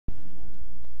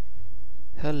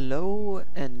Hello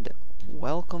and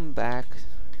welcome back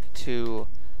to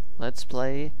Let's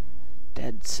Play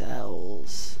Dead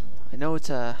Cells. I know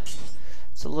it's a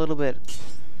little bit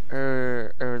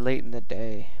late in the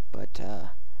day, but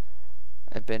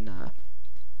I've been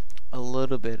a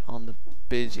little bit on the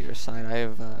busier side. I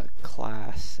have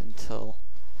class until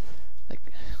like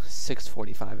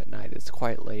 6:45 at night. It's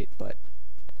quite late, but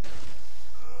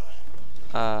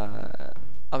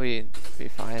I'll be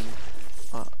fine.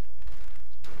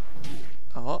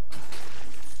 Oh,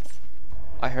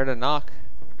 I heard a knock.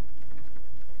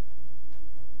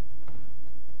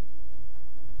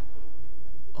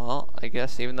 Well, I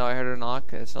guess even though I heard a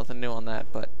knock, there's nothing new on that,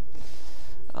 but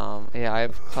yeah, I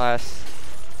have class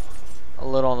a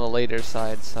little on the later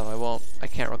side, so I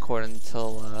can't record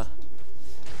until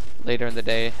later in the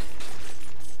day,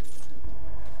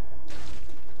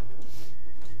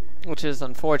 which is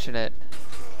unfortunate.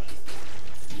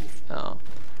 Oh.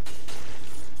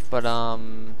 But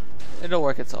it'll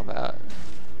work itself out.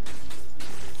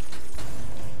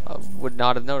 I would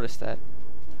not have noticed that.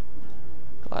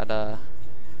 Glad I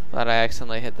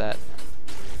accidentally hit that.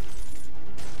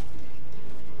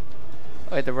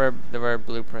 Oh, wait, the rare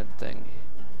blueprint thing.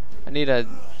 I need a.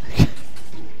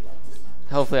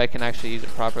 Hopefully, I can actually use it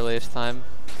properly this time.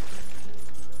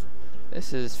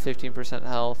 This is 15%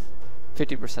 health,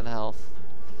 50% health.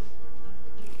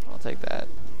 I'll take that.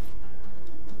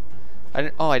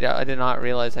 I did not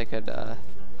realize I could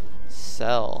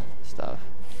sell stuff.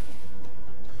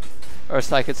 Or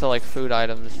so I could sell like food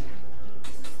items.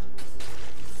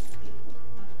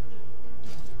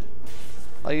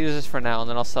 I'll use this for now and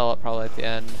then I'll sell it probably at the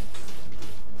end.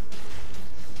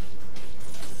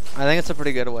 I think it's a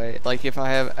pretty good way. Like if I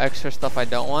have extra stuff I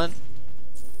don't want,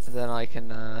 then I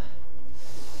can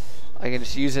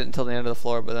just use it until the end of the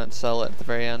floor but then sell it at the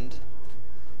very end.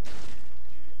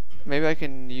 Maybe I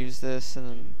can use this and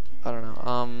then, I don't know,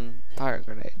 fire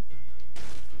grenade.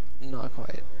 Not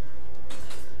quite.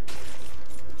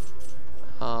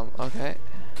 Okay.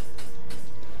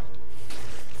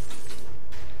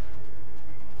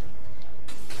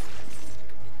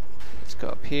 Let's go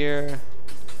up here.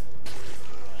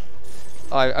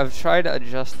 Oh, I've tried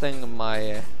adjusting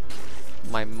my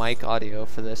mic audio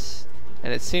for this,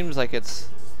 and it seems like it's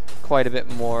quite a bit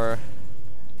more,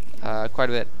 quite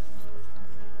a bit,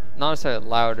 not necessarily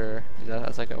louder,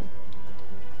 that's like a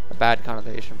bad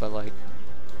connotation, but like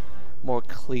more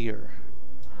clear.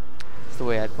 That's the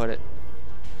way I'd put it.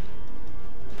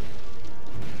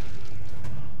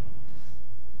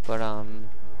 But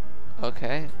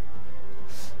okay.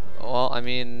 Well, I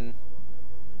mean,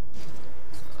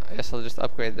 I guess I'll just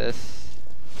upgrade this.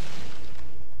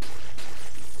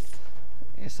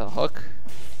 I guess a hook.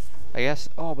 I guess.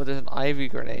 Oh, but there's an ivy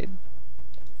grenade.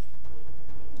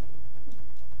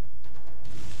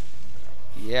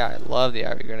 Yeah, I love the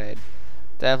ivy grenade.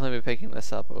 Definitely be picking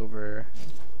this up over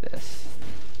this.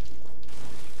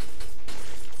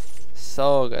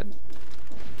 So good.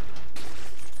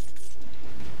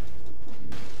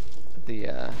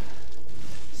 The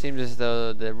seems as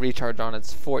though the recharge on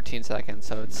it's 14 seconds,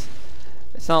 so it's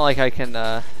not like I can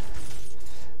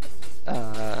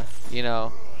you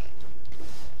know,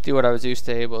 do what I was used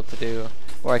to able to do,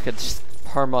 where I could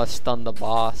perma stun the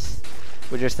boss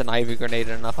with just an ivy grenade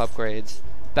and enough upgrades.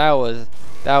 That was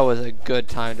a good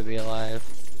time to be alive.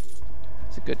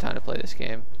 It's a good time to play this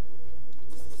game.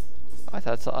 I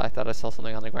thought I saw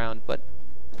something on the ground, but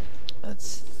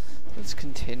let's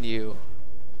continue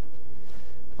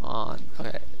on.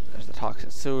 Okay, there's the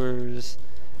toxic sewers.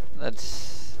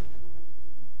 Let's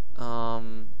I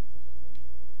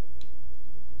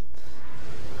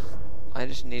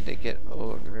just need to get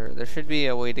over. There should be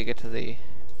a way to get to the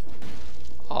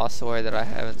ossuary that I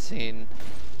haven't seen.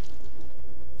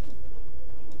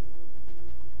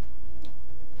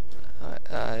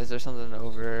 Is there something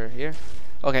over here?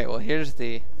 Okay, well here's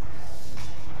the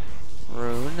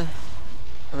rune.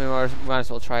 I mean, we might as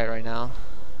well try it right now.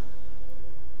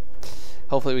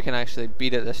 Hopefully we can actually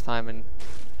beat it this time and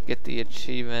get the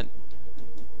achievement,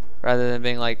 rather than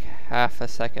being like half a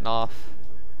second off.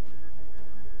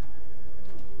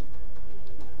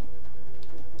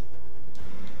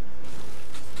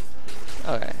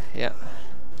 Okay, yeah.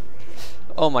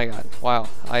 Oh my god, wow.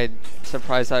 I'm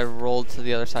surprised I rolled to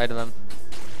the other side of him.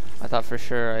 I thought for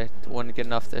sure I wouldn't get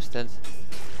enough distance.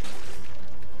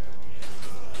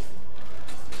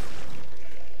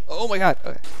 Oh my god,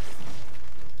 okay.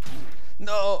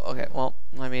 No, okay, well,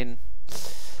 I mean,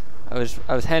 I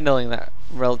was handling that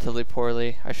relatively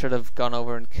poorly. I should have gone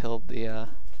over and killed the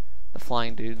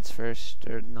flying dudes first,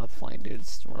 or not the flying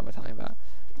dudes, what am I talking about?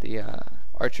 The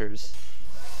archers.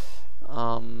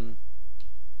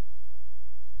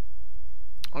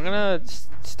 I'm gonna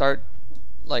start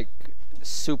like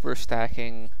super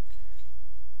stacking,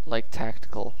 like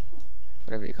tactical,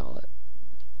 whatever you call it.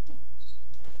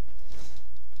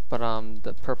 But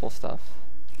the purple stuff.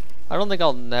 I don't think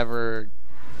I'll never.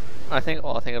 I think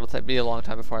it'll be a long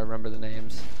time before I remember the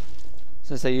names,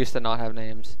 since they used to not have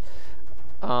names.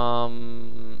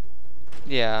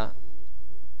 Yeah.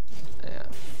 Yeah.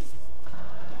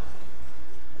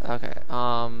 Okay.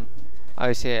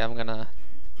 Obviously, I'm gonna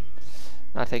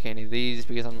not take any of these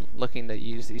because I'm looking to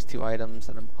use these 2 items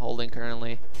that I'm holding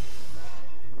currently.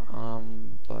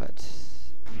 But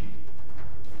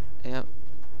yeah,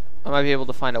 I might be able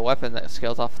to find a weapon that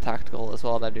scales off tactical as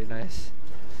well. That'd be nice.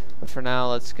 But for now,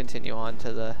 let's continue on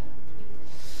to the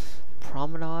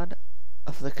Promenade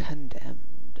of the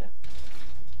Condemned.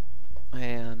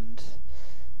 And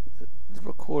the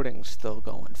recording's still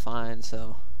going fine,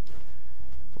 so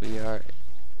we are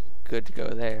good to go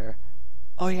there.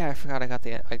 Oh yeah, I forgot I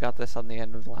got this on the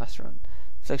end of the last run.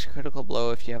 Inflicts a critical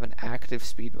blow if you have an active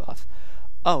speed buff.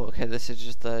 Oh, okay, this is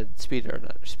just the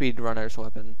speedrunner's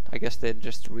weapon. I guess they'd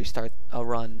just restart a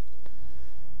run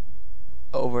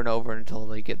over and over until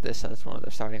they get this as one of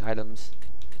their starting items.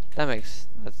 That's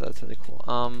really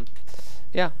cool.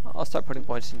 Yeah, I'll start putting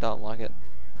points in to unlock it.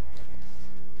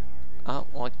 Oh,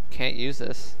 well, I can't use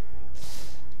this.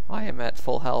 I am at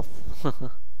full health.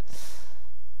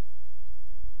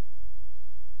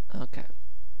 Okay.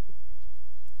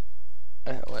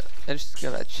 What? I just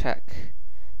gotta check.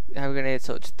 Have a grenade,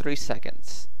 so it's 3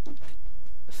 seconds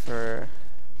for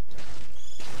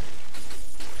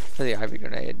the ivy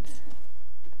grenade.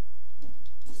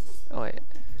 Oh wait.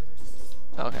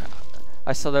 Okay.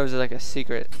 I saw there was like a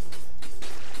secret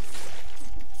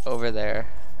over there.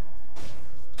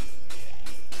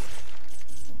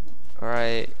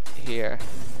 Right here.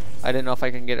 I didn't know if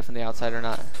I can get it from the outside or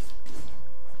not.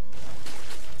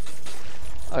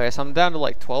 Okay, so I'm down to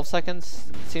like 12 seconds,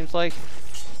 it seems like.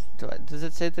 Does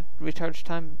it say the recharge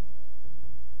time?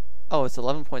 Oh, it's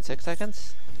 11.6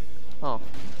 seconds? Oh,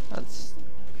 that's...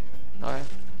 alright.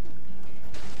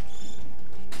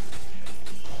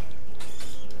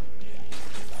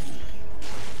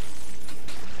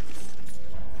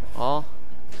 Well,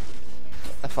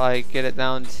 if I get it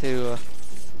down to...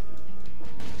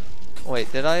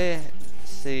 wait, did I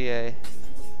see a...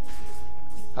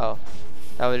 oh,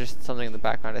 that was just something in the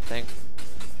background, I think.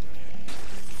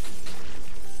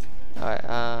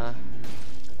 Alright,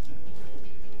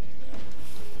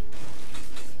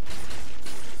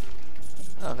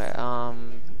 okay, how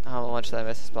much did I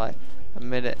miss this by? 1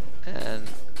 minute and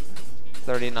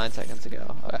 39 seconds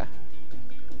ago. Okay.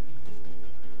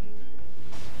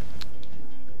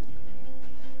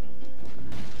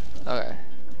 Okay.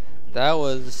 That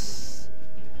was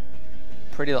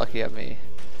pretty lucky of me.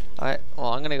 Alright,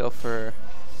 well, I'm gonna go for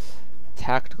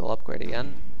tactical upgrade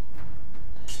again.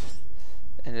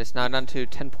 And it's now down to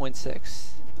 10.6.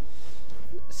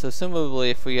 So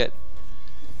similarly, if we get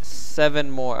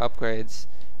 7 more upgrades,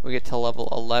 we get to level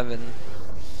 11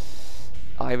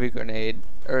 ivy grenade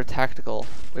or tactical.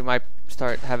 We might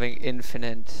start having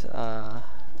infinite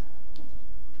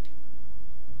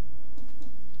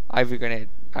ivy grenade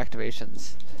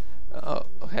activations. Oh,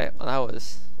 okay. Well, that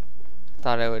was...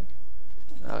 thought I would...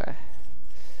 okay.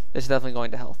 This is definitely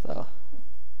going to health, though.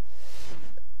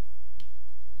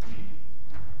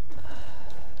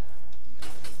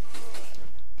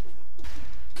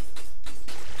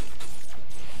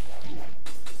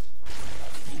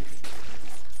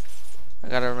 I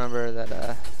gotta remember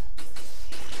that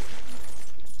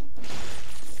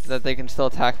that they can still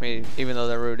attack me even though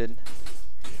they're rooted.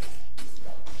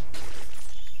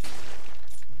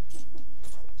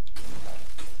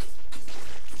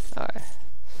 Alright.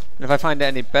 And if I find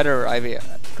any better ivy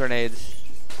grenades,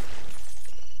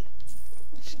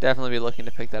 should definitely be looking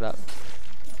to pick that up.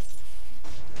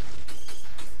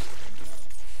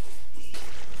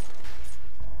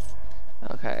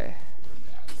 Okay.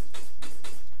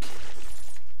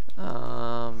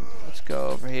 Let's go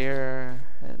over here,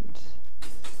 and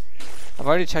I've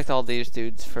already checked all these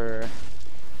dudes for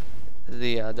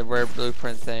the rare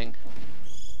blueprint thing.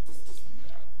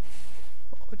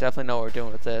 We definitely know what we're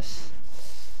doing with this.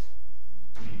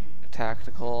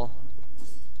 Tactical.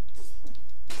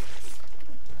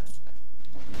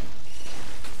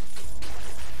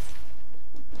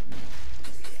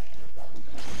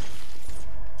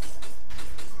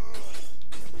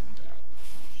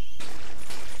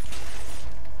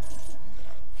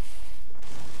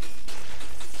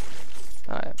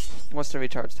 Alright, what's the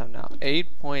recharge time now?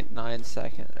 8.9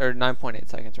 seconds, or 9.8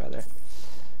 seconds rather.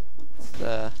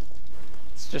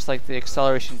 It's just like the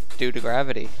acceleration due to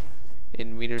gravity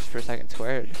in meters per second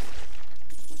squared.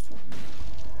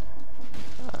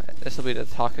 This will be the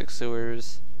toxic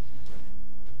sewers.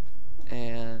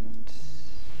 And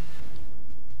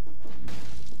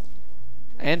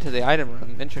to the item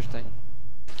room. Interesting.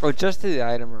 Oh, just to the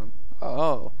item room.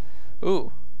 Oh.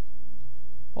 Ooh.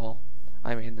 Well,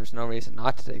 I mean, there's no reason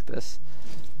not to take this.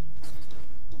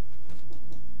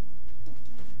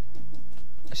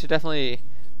 I should definitely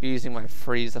be using my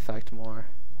freeze effect more.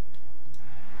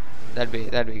 That'd be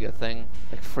a good thing.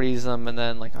 Like freeze them and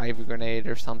then like ivy grenade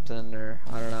or something, or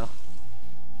I don't know.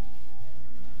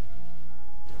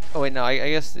 Oh wait, no, I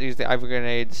guess use the ivy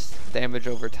grenades damage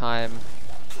over time.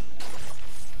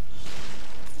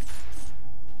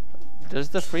 Does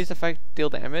the freeze effect deal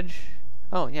damage?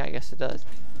 Oh yeah, I guess it does.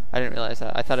 I didn't realize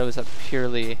that. I thought it was a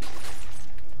purely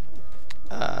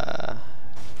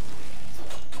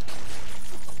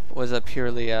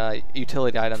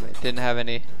utility item. It didn't have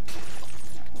any.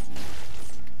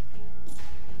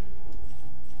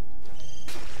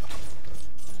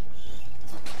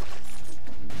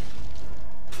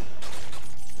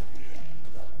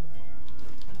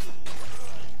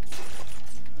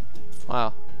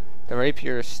 Wow, the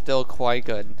rapier is still quite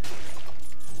good.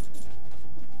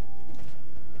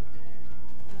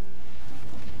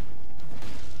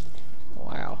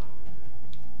 Wow.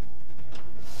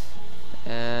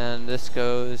 And this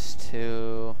goes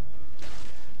to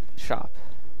shop.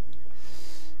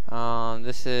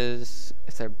 This is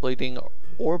if they're bleeding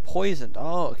or poisoned.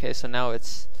 Oh, okay. So now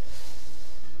it's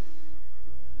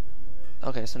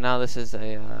okay. So now this is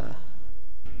a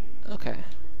okay.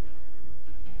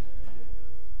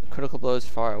 Critical blows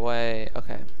far away.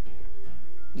 Okay.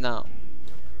 No.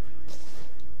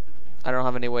 I don't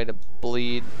have any way to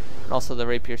bleed. And also the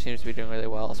rapier seems to be doing really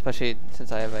well, especially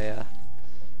since I have a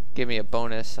give me a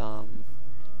bonus what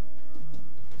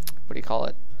do you call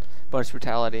it? Bonus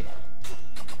brutality.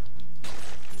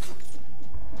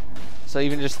 So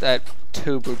even just at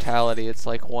 2 brutality, it's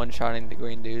like one-shotting the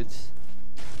green dudes.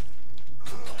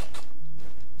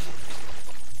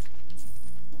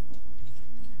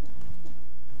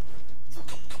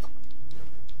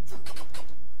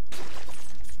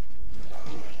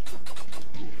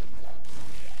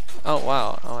 Oh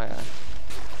wow, oh yeah.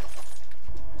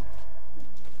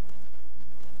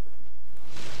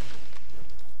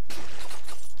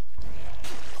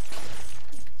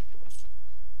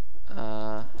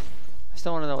 I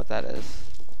still want to know what that is.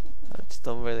 I'd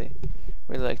still really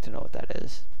like to know what that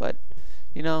is. But,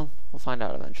 you know, we'll find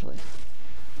out eventually.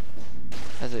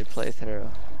 As we play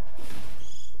through.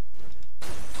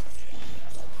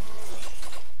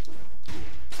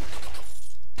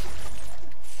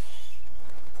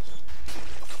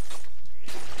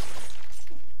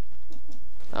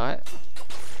 Alright.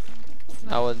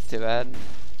 That wasn't too bad.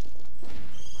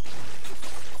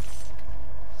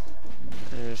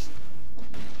 There's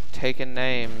taking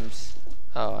names.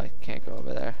 Oh, I can't go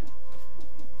over there.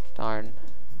 Darn.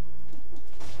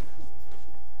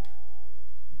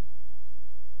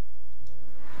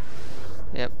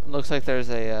 Yep, looks like there's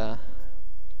a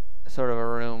sort of a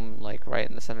room like right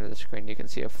in the center of the screen. You can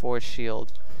see a force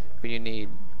shield, but you need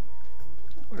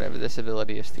whatever this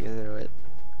ability is to get through it.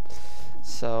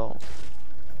 So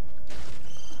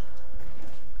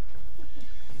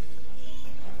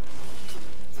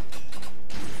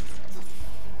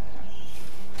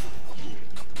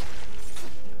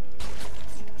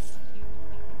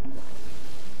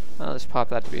I'll just pop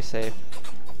that to be safe.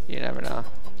 You never know.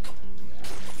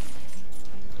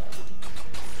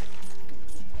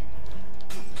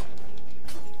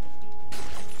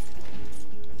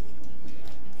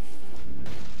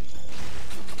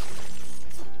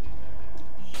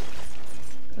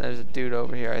 There's a dude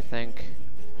over here, I think.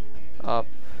 Up,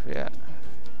 yeah.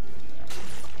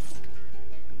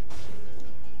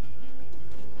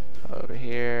 Over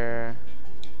here.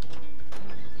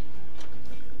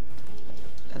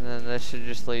 And then this should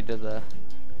just lead to the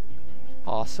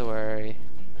ossuary.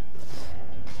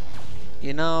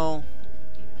 You know,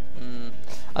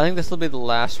 I think this will be the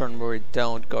last one where we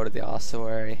don't go to the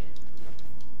ossuary.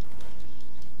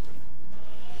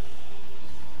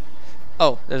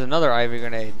 Oh, there's another ivy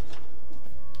grenade.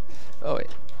 Oh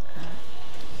wait,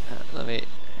 let me.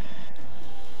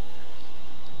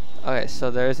 Okay, so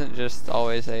there isn't just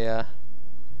always a.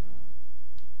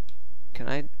 Can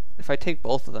I? If I take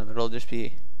both of them, it'll just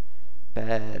be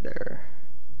better.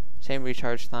 Same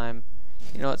recharge time.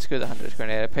 You know what? Screw the hunter's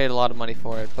grenade. I paid a lot of money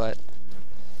for it, but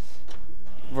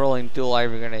rolling dual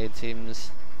ivy grenade seems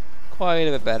quite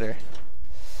a bit better.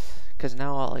 Because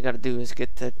now all I gotta do is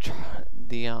get the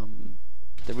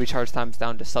recharge times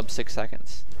down to sub 6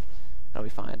 seconds. That'll be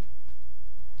fine.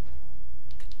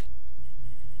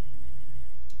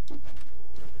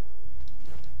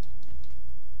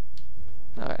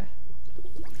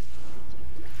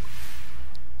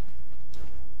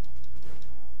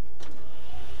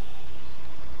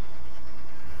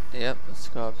 Yep, let's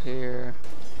go up here.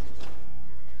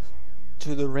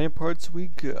 To the ramparts we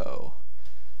go.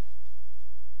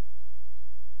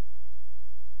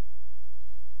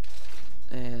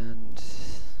 And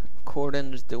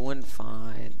Cordon's doing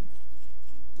fine.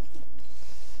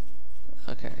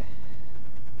 Okay.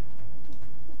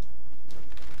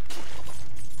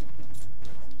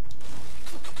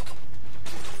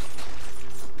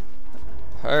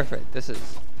 Perfect. This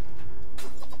is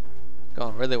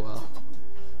going really well.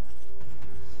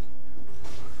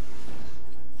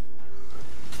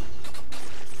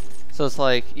 So it's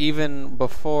like even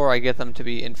before I get them to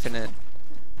be infinite,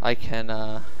 I can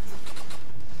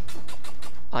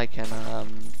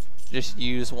just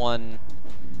use one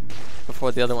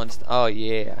before the other one's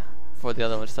before the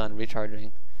other one's done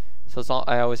recharging. So it's all,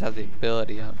 I always have the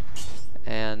ability up,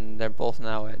 and they're both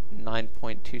now at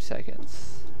 9.2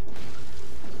 seconds.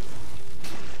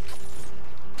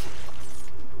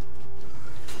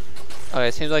 Okay,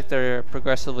 it seems like they're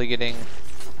progressively getting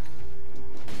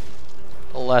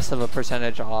less of a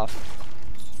percentage off.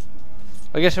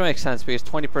 I guess it makes sense because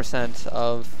 20%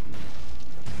 of,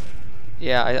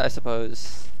 yeah, I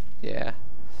suppose, yeah.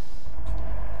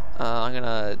 I'm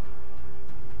gonna,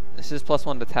 this is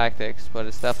 +1 to tactics, but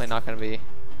it's definitely not gonna be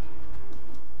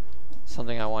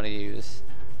something I want to use.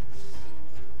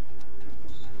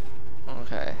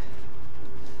 Okay.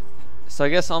 So I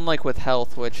guess unlike with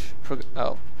health, which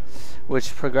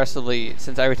progressively,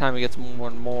 since every time it gets more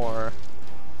and more,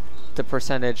 the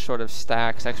percentage sort of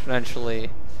stacks exponentially.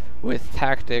 With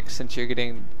tactics, since you're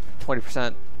getting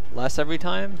 20% less every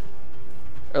time,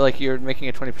 or like you're making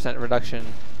a 20% reduction,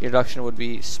 your reduction would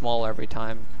be smaller every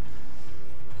time.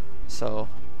 So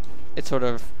it sort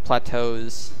of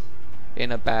plateaus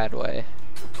in a bad way.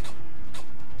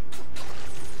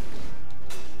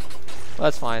 Well,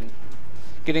 that's fine.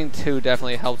 Getting 2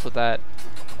 definitely helps with that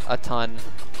a ton.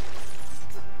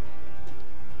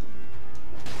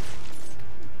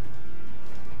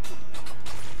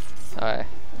 Alright.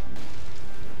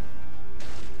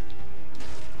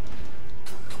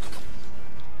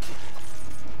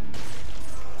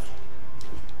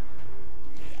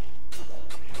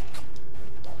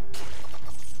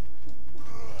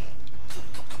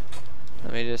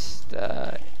 Let me just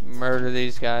murder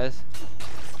these guys.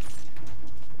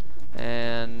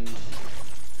 And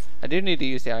I do need to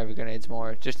use the ivy grenades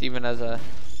more, just even as a,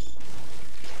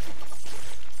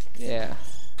 yeah.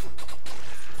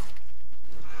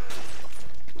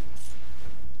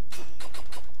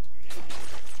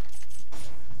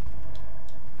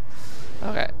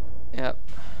 Okay, yep.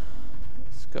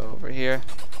 Let's go over here.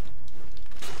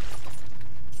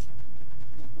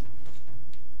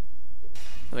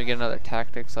 Let me get another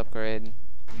tactics upgrade.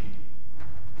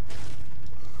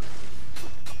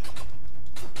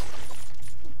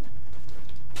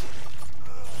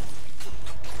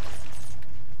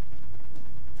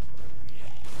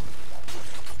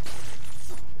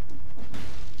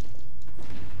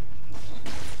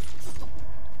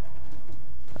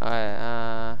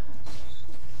 Alright,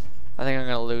 I think I'm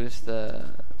gonna lose the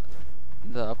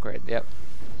upgrade, yep.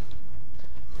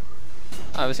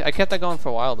 I kept that going for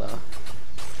a while though.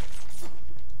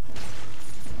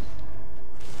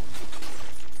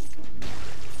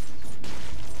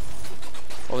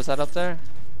 What was that up there?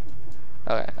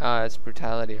 Okay, it's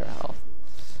brutality or health.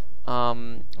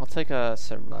 I'll take a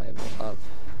survival up.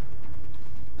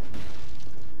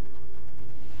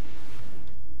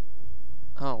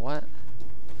 Oh, what?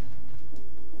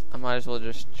 I might as well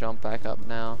just jump back up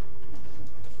now.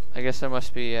 I guess there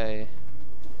must be a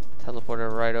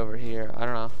teleporter right over here. I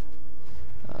don't know.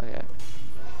 Okay.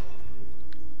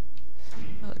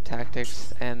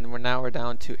 Tactics, and we're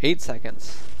down to 8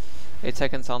 seconds. 8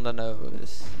 seconds on the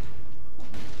nose.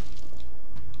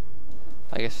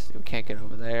 I guess we can't get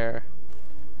over there.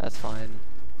 That's fine.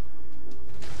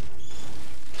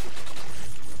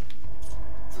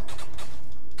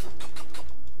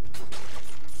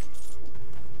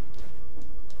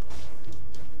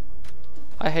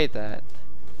 I hate that.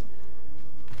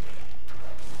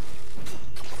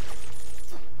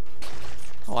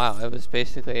 Wow, it was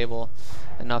basically able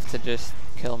enough to just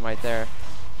kill him right there.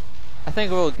 I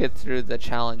think we'll get through the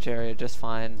challenge area just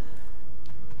fine.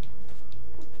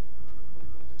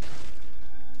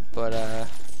 But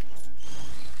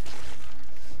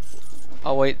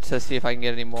I'll wait to see if I can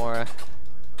get any more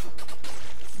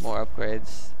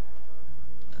upgrades.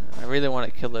 I really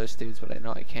want to kill those dudes, but I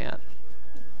know I can't.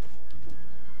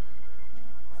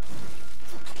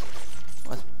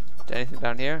 What's anything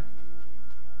down here?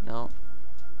 No.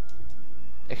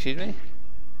 Excuse me?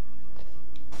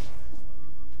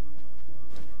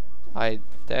 I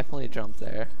definitely jumped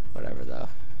there. Whatever though.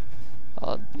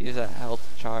 I'll use a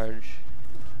health charge.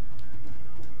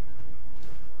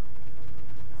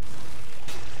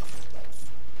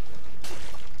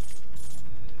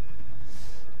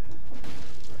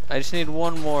 I just need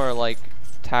one more like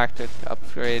tactic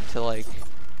upgrade to like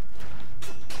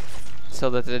so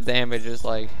that the damage is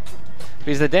like,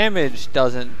 because the damage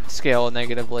doesn't scale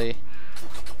negatively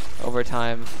over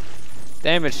time.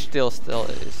 Damage still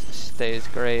stays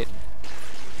great.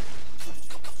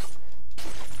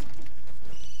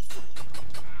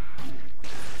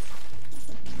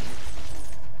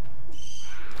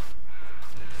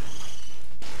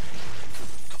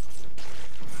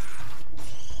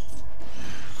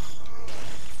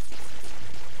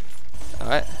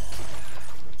 Alright.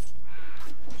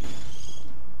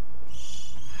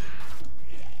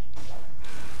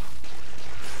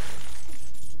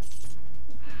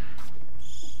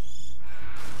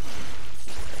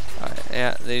 Alright,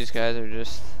 yeah, these guys are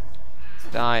just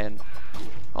dying.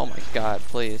 Oh my god,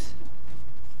 please.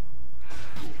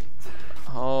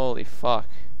 Holy fuck.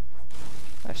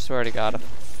 I swear to god,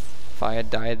 if I had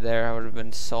died there, I would have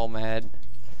been so mad.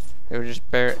 They were just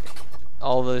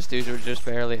all those dudes were just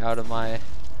barely out of my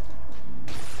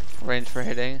range for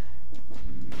hitting.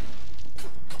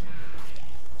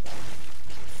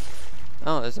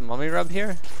 Oh, there's a mummy rub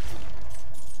here?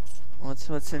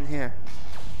 What's in here?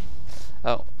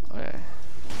 Oh, okay.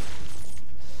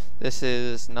 This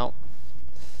is, nope.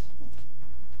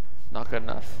 Not good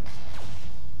enough.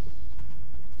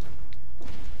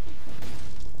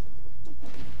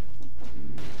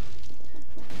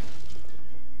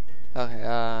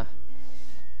 Okay,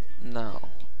 no. No.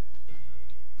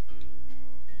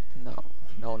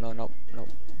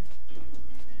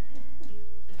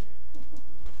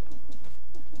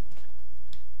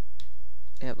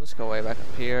 Yep, let's go way back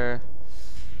up here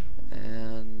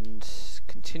and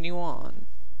continue on.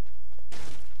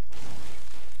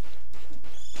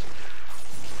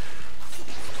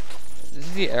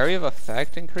 Does the area of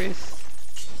effect increase?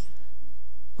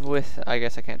 With, I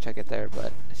guess I can't check it there,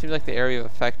 but it seems like the area of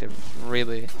effect is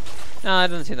really... No, it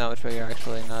doesn't seem that much bigger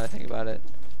actually, now that I think about it.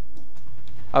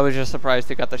 I was just surprised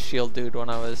they got the shield dude when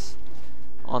I was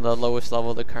on the lowest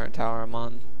level of the current tower I'm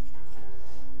on.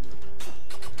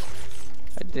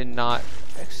 I did not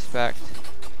expect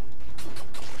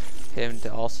him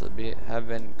to also have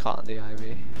been caught in the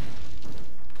ivy.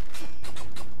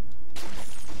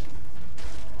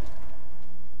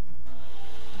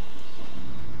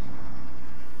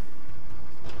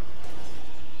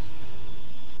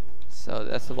 So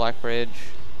that's the Black Bridge.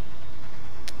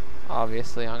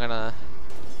 Obviously, I'm gonna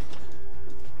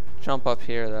jump up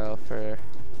here though for.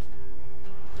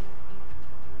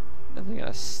 I'm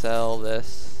gonna sell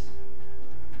this.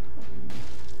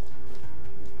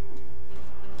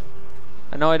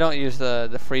 I know I don't use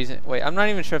the freezing. Wait, I'm not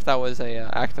even sure if that was a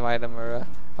active item or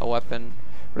a weapon.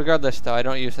 Regardless, though, I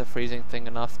don't use the freezing thing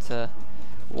enough to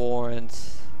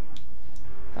warrant.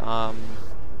 No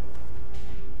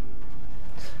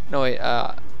wait.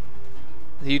 The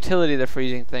utility of the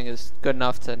freezing thing is good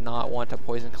enough to not want a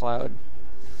poison cloud.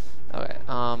 Okay.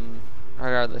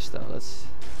 Regardless, though, let's.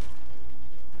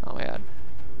 Oh my god.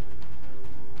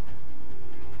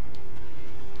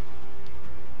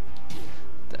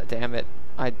 Damn it.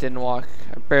 I didn't walk.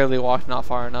 I barely walked not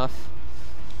far enough.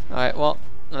 Alright, well,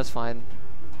 that's fine.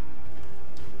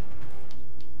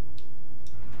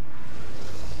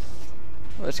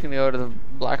 We're just gonna go to the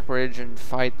Black Bridge and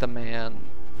fight the man.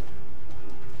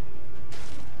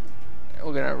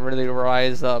 We're gonna really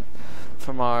rise up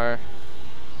from our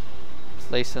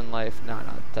place in life. No,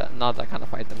 not that kind of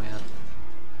fight the man.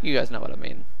 You guys know what I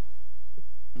mean.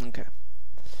 Okay.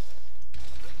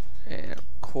 And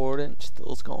Cordant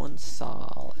still's going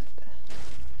solid.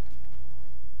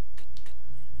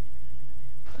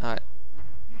 Alright.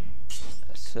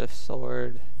 Swift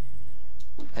sword.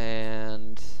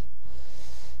 And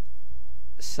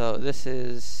so this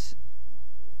is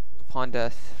upon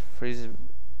death, freezes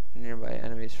nearby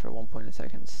enemies for 1.8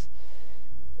 seconds.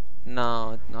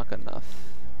 No, not good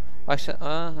enough. Actually,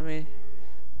 let me.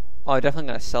 Oh, I'm definitely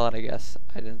gonna sell it, I guess.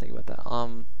 I didn't think about that.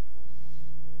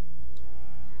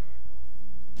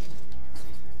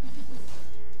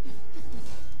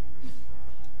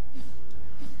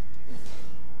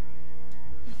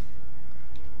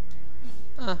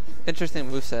 Interesting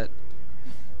moveset.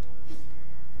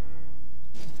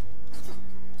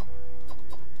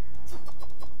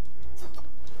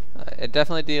 It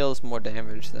definitely deals more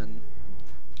damage than.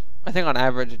 I think on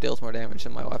average it deals more damage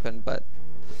than my weapon, but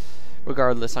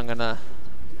regardless, I'm gonna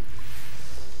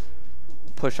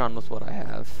push on with what I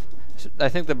have. I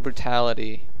think the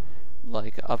brutality,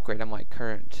 like, upgrade on my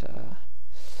current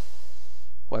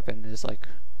weapon is like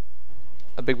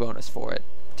a big bonus for it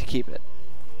to keep it.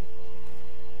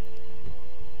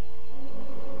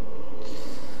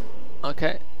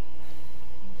 Okay.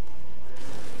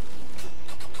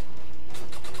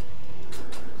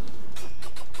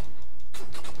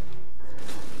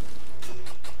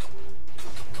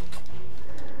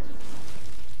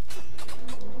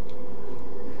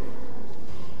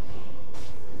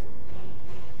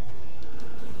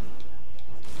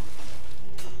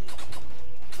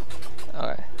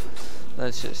 Alright.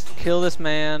 Let's just kill this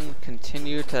man,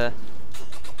 continue to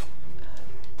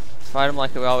fight him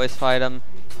like we always fight him.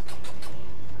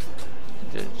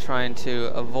 Just trying to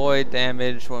avoid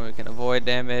damage when we can avoid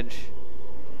damage.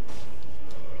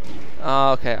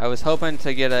 Okay, I was hoping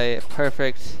to get a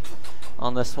perfect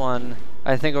on this one.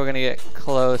 I think we're gonna get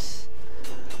close,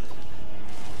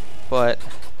 but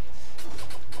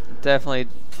definitely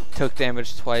took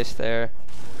damage twice there.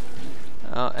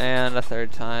 And a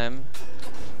third time.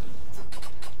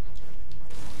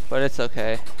 But it's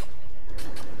okay.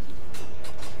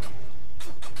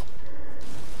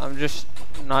 I'm just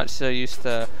not so used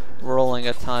to rolling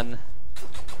a ton.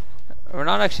 We're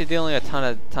not actually dealing a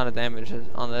ton of damage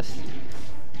on this.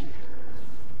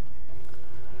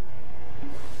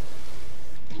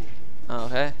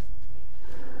 Okay.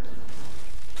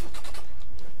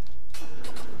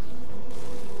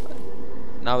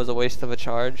 That was a waste of a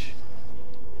charge.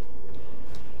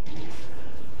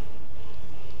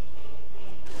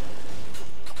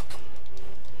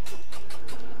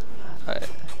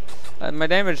 My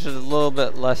damage is a little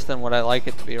bit less than what I like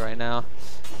it to be right now.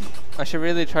 I should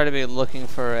really try to be looking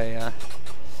for a...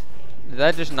 did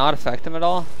that just not affect him at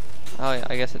all? Oh yeah,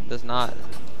 I guess it does not.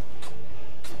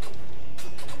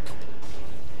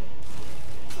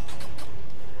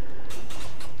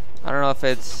 I don't know if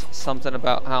it's something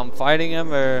about how I'm fighting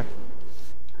him or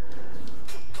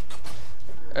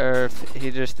if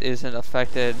he just isn't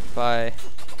affected by...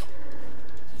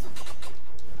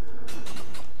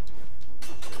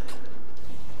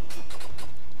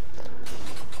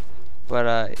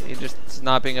 But he just is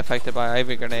not being affected by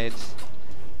ivy grenades.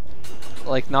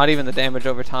 Like not even the damage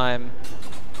over time.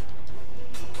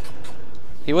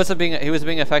 He was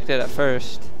being affected at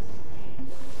first.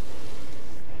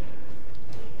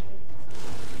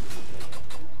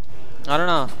 I don't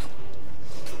know.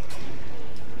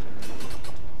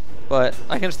 But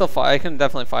I can still fight. I can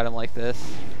definitely fight him like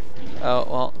this. Oh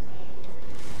well.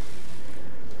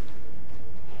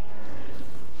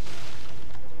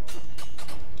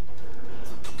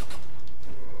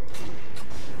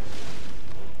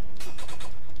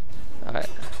 Alright.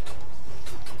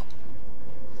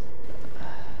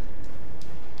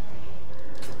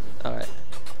 Alright.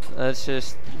 Let's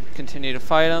just continue to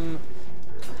fight him.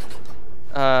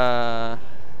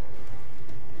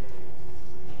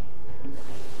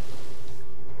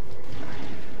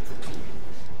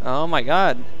 Oh my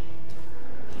god.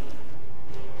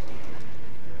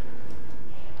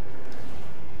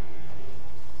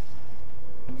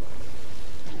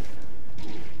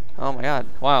 Oh my god.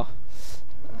 Wow.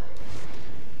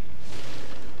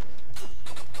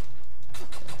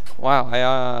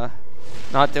 Wow,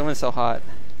 not doing so hot.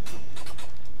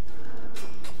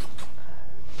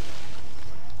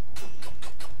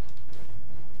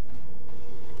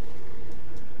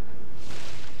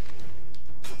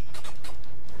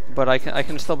 But I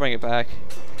can still bring it back.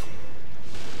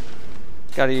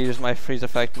 Gotta use my freeze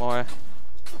effect more.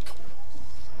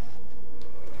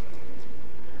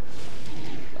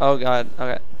 Oh god,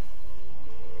 okay.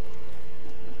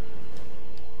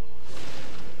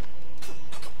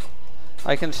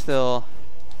 I can still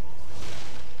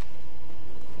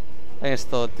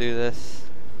do this.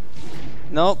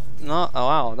 Nope, no. Oh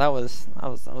wow, that was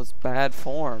bad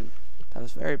form. That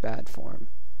was very bad form.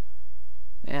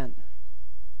 Man.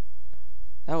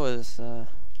 That was a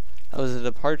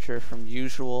departure from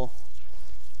usual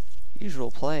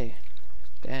play.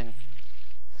 Dang.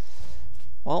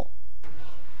 Well,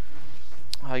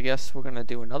 I guess we're gonna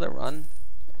do another run,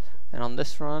 and on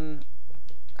this run,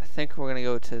 I think we're gonna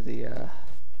go to the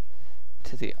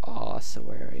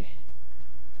ossuary.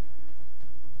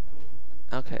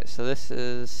 Okay, so this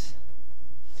is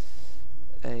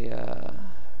a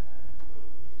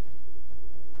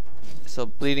so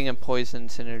bleeding and poison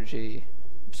synergy.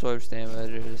 Absorbs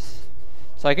damages.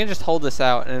 So I can just hold this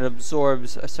out and it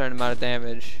absorbs a certain amount of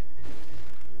damage.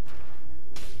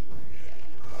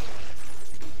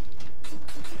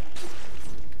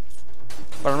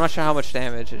 But I'm not sure how much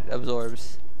damage it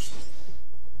absorbs.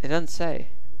 It doesn't say.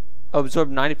 Oh,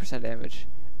 absorb 90% damage.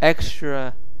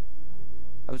 Extra.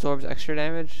 Absorbs extra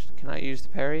damage. Cannot use the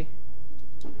parry.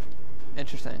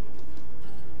 Interesting.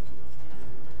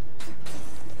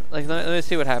 Like, let me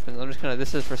see what happens. I'm just gonna,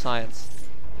 this is for science.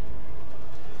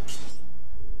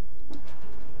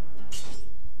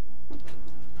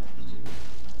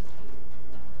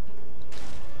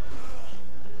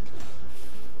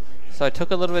 So I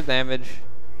took a little bit of damage,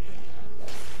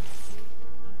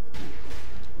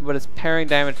 but it's parrying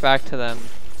damage back to them.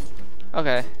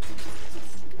 Okay.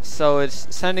 So it's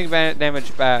sending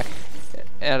damage back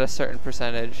at a certain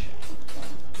percentage,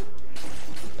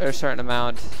 or a certain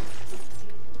amount.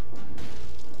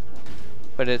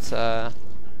 But it's you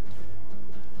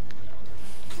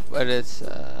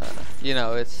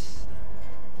know, it's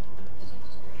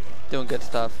doing good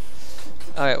stuff.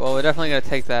 Alright, well, we're definitely gonna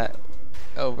take that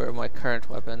over my current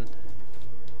weapon.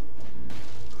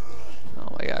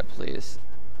 Oh my god, please.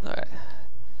 Alright.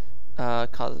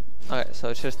 Alright, so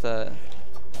it's just a...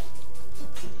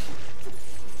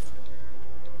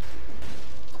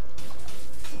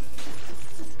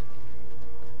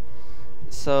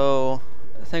 So,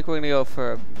 I think we're gonna go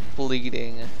for a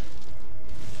bleeding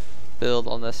build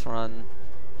on this run.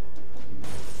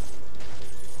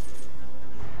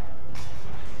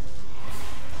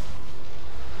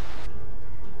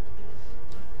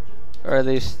 Or at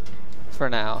least for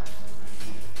now.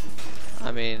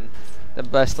 I mean, the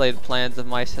best laid plans of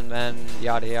mice and men,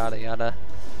 yada yada yada.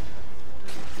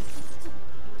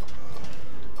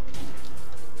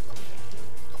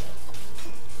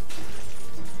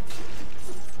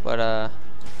 But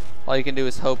all you can do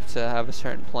is hope to have a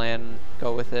certain plan,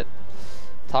 go with it.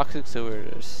 Toxic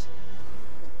sewers.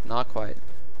 Not quite.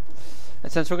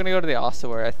 And since we're gonna go to the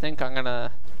ossuary, I think I'm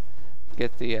gonna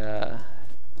get the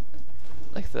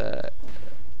like the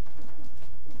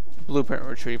blueprint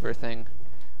retriever thing.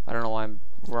 I don't know why I'm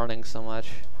running so much.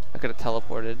 I could have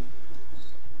teleported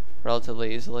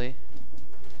relatively easily.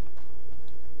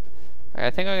 Alright, I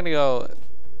think I'm gonna go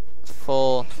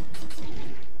full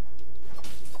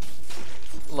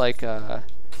like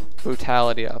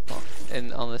brutality up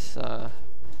on this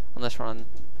run.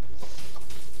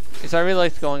 Because I really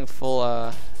liked going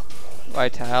full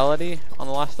vitality on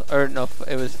the last, or no,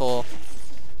 it was full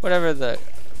whatever the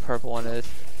purple one is.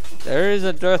 There is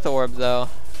a death orb though.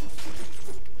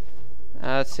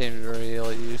 That seems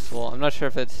really useful. I'm not sure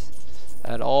if it's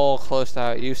at all close to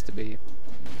how it used to be,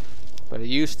 but it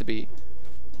used to be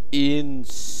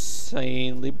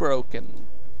insanely broken.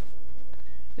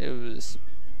 It was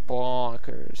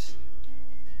bonkers.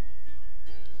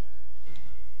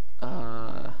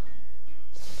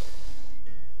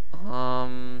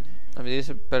 I mean, these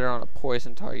are better on a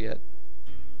poison target.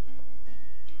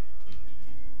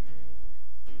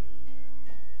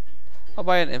 I'll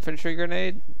buy an infantry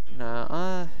grenade.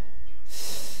 No,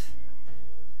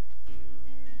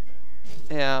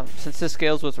 yeah, since this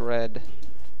scales with red,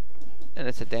 and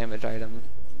it's a damage item.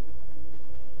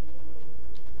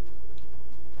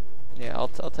 Yeah, I'll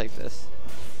take this,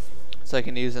 so I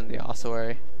can use it in the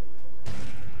ossuary.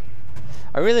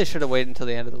 I really should have waited until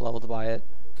the end of the level to buy it.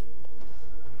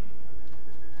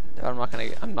 I'm not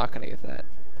gonna get that.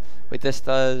 Wait, this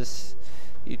does.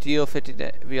 You deal 50.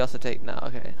 We also take. No,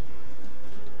 okay.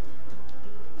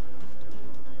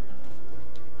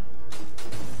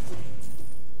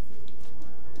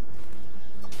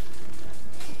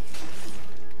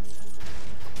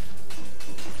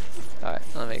 Alright,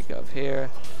 let me go up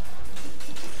here.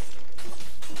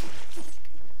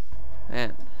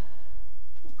 Man.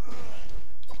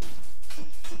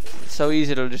 It's so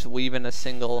easy to just weave in a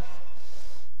single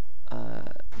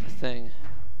thing.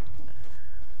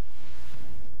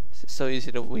 It's so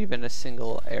easy to weave in a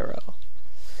single arrow.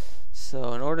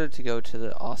 So in order to go to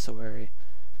the ossuary,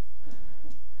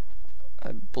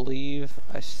 I believe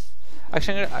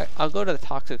actually I'll go to the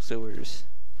toxic sewers.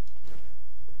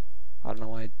 I don't know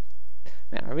why.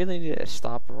 Man, I really need to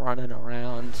stop running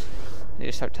around. I need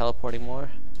to start teleporting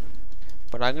more.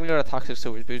 But I'm gonna go to toxic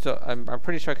sewers because I'm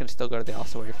pretty sure I can still go to the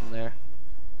ossuary from there.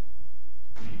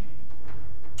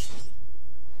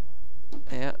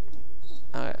 Yeah.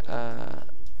 Alright, how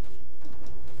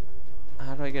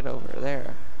do I get over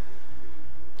there?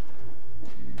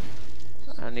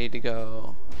 I need to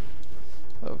go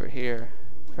over here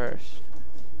first.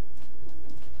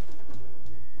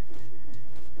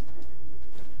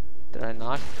 Did I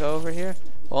not go over here?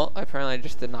 Well, apparently I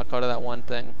just did not go to that one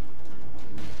thing.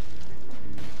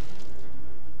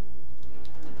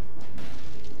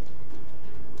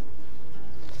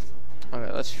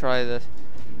 Alright, let's try this.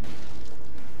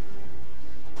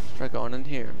 Let's try going in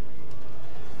here.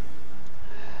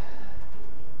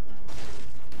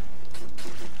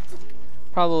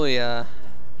 Probably,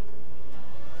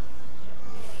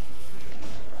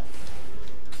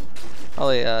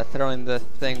 throwing the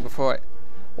thing before I...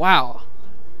 Wow!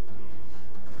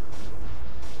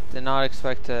 Did not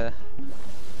expect to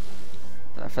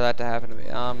for that to happen to me.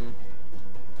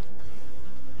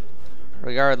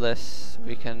 Regardless,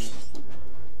 we can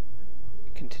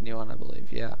continue on, I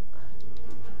believe. Yeah.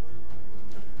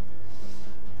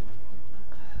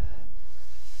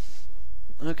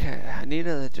 Okay, I need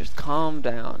to just calm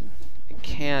down. I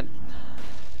can't.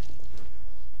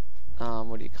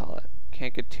 What do you call it?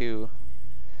 Can't get too.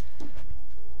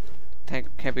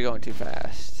 Can't be going too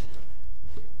fast.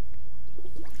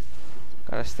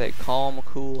 Gotta stay calm,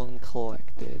 cool, and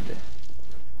collected.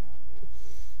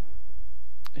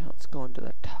 Yeah, let's go into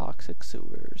the toxic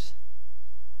sewers.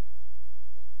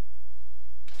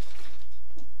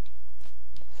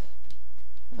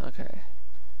 Okay.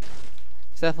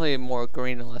 It's definitely more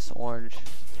green and less orange.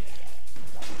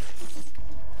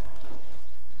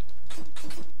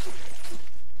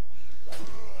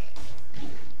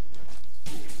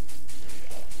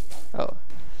 Oh.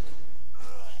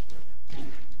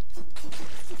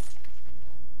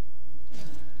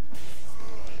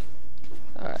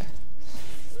 Alright.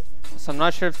 So I'm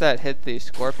not sure if that hit the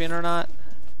scorpion or not,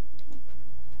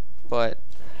 but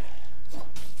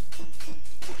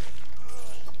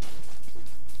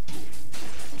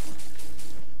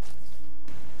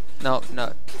no.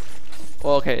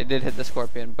 Well, okay, it did hit the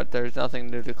scorpion, but there's nothing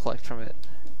new to collect from it.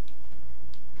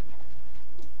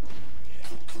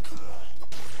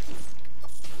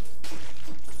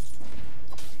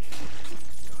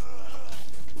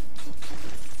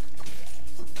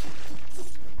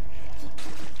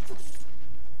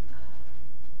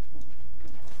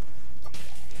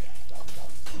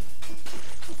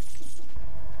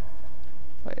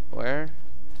 Wait, where?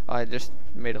 Oh, I just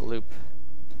made a loop.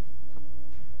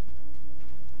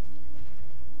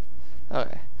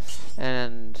 Okay,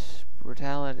 and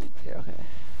brutality. Yeah, okay,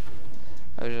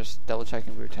 I was just double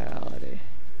checking brutality.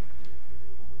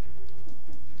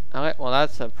 Okay, well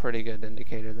that's a pretty good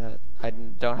indicator that I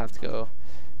don't have to go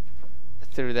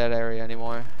through that area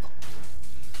anymore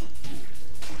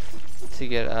to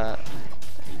get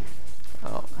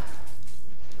oh.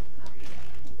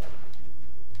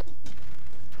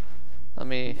 Let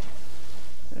me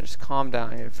just calm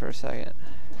down here for a second.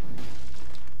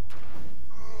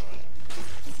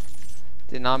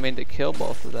 Did not mean to kill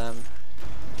both of them.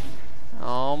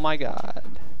 Oh my god.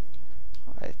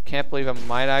 I can't believe I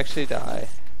might actually die.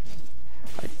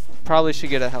 I probably should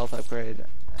get a health upgrade.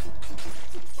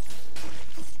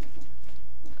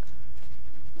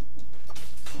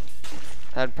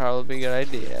 That'd probably be a good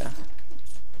idea.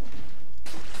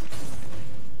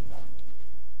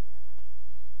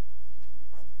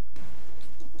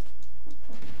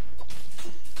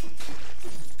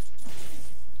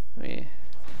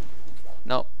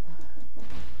 Nope.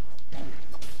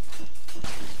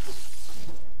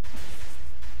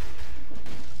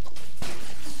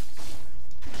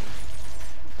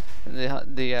 And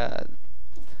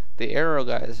the arrow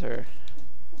guys are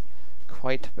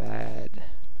quite bad,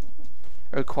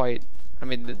 or quite. I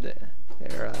mean,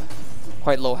 they're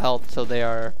quite low health, so they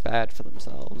are bad for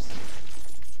themselves.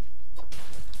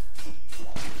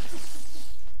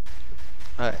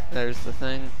 Alright, there's the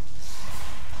thing.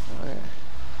 Okay.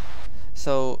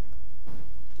 So,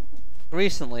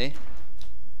 recently,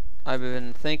 I've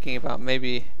been thinking about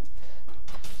maybe,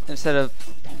 instead of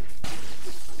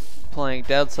playing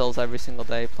Dead Cells every single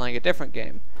day, playing a different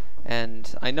game.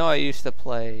 And I know I used to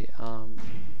play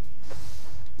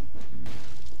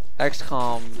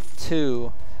XCOM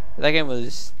 2. That game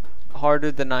was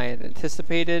harder than I had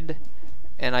anticipated,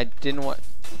 and I didn't want.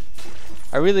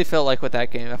 I really felt like with that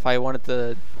game, if I wanted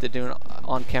to do an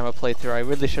on-camera playthrough, I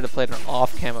really should have played an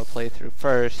off-camera playthrough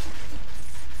first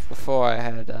before I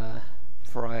had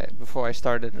before I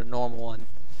started a normal one,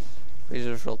 because it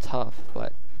was real tough.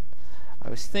 But I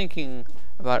was thinking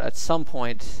about at some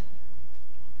point,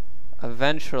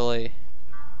 eventually,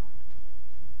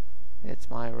 it's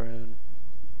my rune.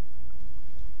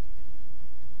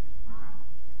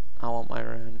 I want my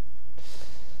rune.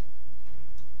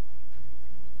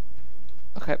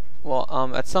 Okay, well,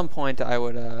 at some point I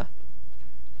would,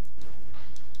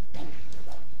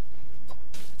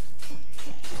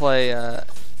 play a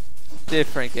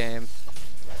different game.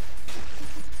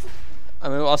 I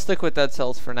mean, I'll stick with Dead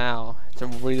Cells for now. It's a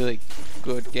really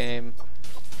good game.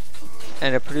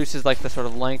 And it produces, like, the sort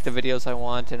of length of videos I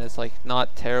want, and it's, like,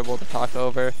 not terrible to talk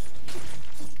over.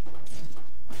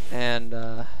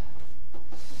 And,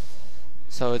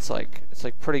 so it's like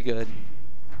pretty good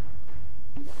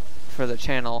for the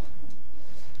channel.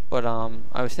 But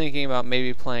I was thinking about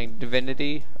maybe playing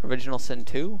Divinity Original Sin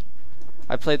 2.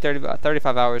 I played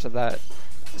 35 hours of that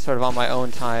sort of on my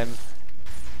own time,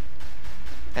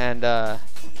 and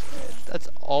that's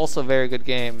also a very good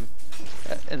game.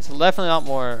 And it's definitely a lot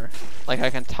more, like, I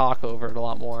can talk over it a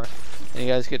lot more. And you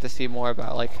guys get to see more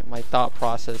about, like, my thought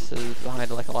processes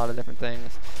behind, like, a lot of different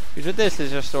things. Because with this,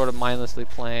 is just sort of mindlessly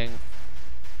playing.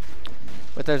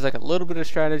 But there's, like, a little bit of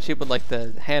strategy, but, like,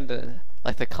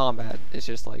 the combat is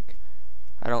just, like,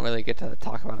 I don't really get to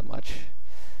talk about it much.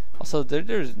 Also,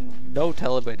 there's no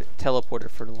teleporter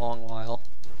for a long while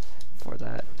for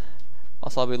that.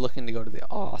 Also, I'll be looking to go to the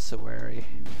ossuary,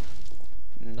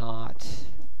 not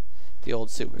the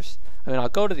old sewers. I mean, I'll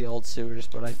go to the old sewers,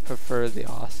 but I prefer the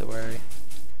ossuary.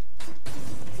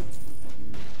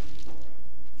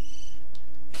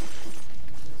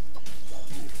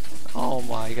 Oh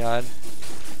my god.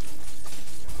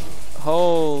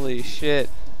 Holy shit.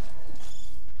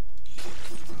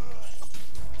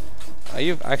 Are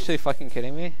you actually fucking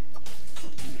kidding me?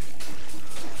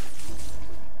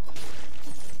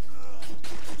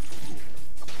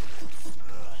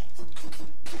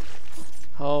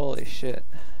 Holy shit.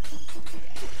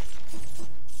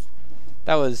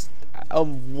 That was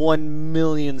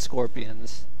 1,000,000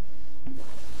 scorpions.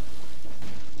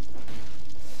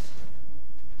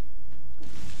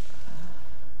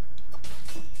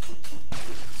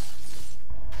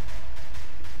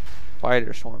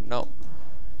 Spider swarm, nope.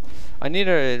 I need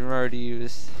to remember to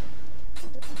use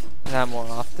that more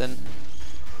often.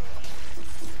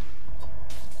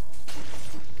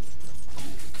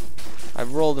 I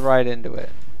rolled right into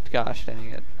it. Gosh dang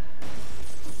it.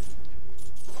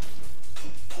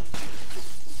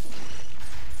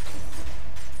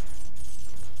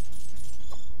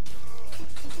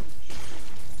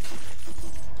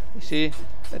 You see,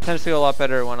 it tends to go a lot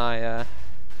better when I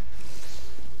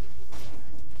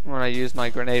use my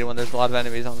grenade when there's a lot of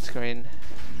enemies on the screen.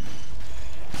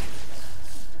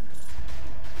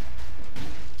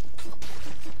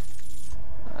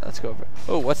 Let's go over it.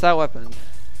 Oh, what's that weapon?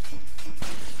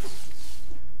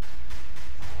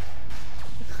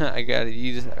 I gotta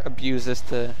abuse this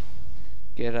to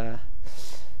get a...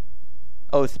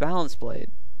 Oh, it's the balance blade.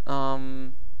 How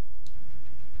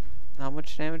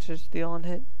much damage does it deal on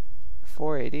hit?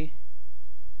 480.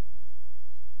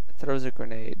 It throws a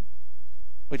grenade.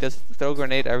 Wait, does it throw a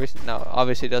grenade every... No,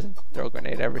 obviously it doesn't throw a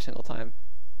grenade every single time.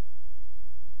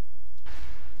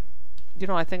 You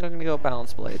know, I think I'm gonna go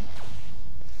balance blade.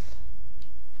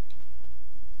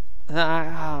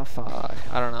 Ah, fuck.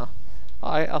 I don't know.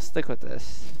 I'll stick with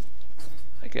this,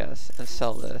 I guess, and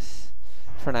sell this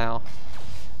for now.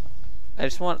 I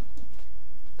just want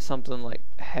something like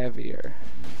heavier.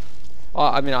 Well,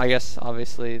 I mean, I guess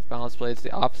obviously balance blade's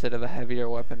the opposite of a heavier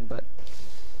weapon, but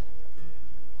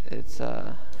it's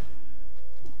a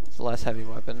less heavy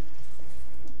weapon.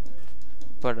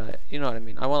 But you know what I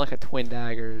mean. I want like a twin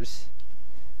daggers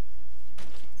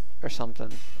or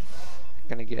something. I'm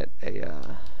gonna get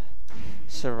a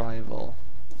survival.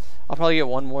 I'll probably get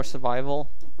one more survival,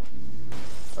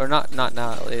 or not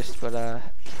now at least, but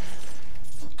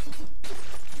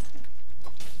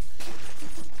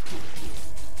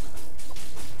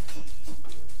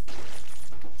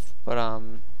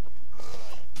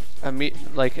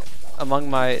like among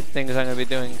my things I'm gonna be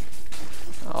doing.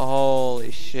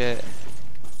 Holy shit!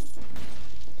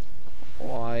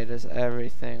 Why does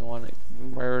everything want to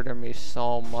murder me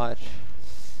so much?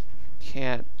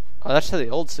 Can't. Oh, that's to the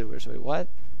old sewers. Wait, what?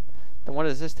 Then what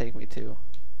does this take me to?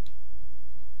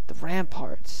 The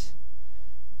ramparts.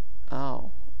 Oh.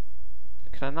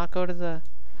 Can I not go to the...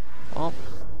 Well,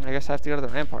 I guess I have to go to the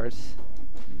ramparts.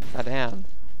 God damn.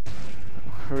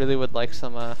 I really would like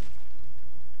some,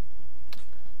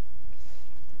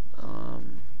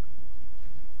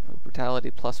 brutality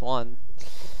 +1.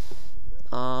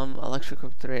 Electric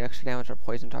whip 3, extra damage or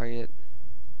poison target.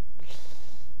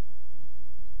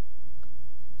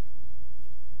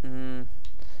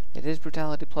 It is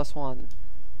brutality +1.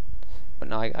 But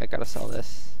no, I gotta sell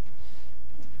this.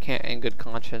 Can't in good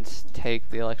conscience take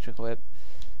the electric whip.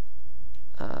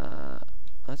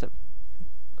 That's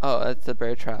a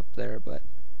bear trap there, but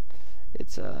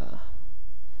it's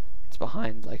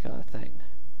behind like a thing.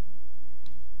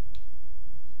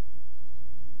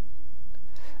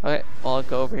 Okay, well, I'll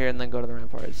go over here and then go to the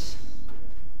ramparts.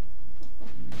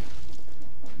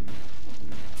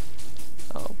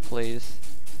 Oh, please.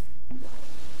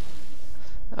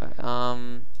 Alright,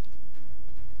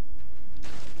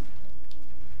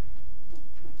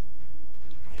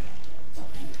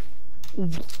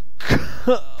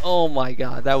 oh my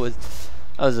god, that was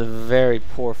a very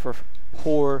poor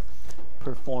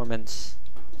performance.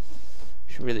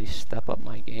 Should really step up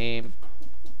my game.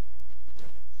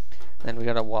 Then we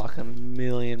gotta walk a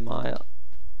million miles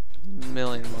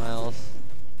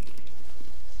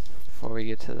before we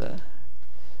get to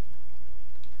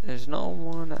There's no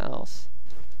one else.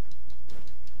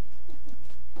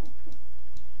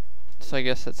 So I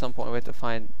guess at some point we have to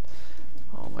find...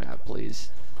 Oh my god, please.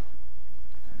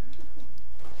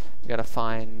 We gotta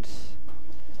find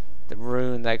the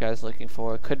rune that guy's looking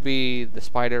for. It could be the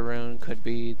spider rune, could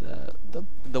be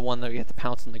the one that we have to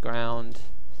pounce on the ground.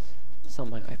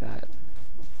 Something like that.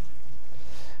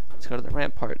 Let's go to the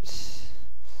ramparts.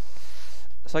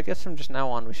 So I guess from just now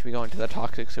on we should be going to the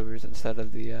toxic sewers instead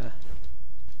of the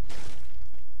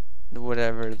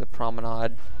whatever, the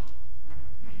promenade.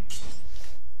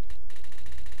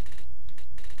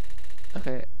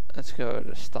 Okay, let's go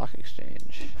to stock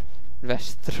exchange.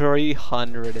 Invest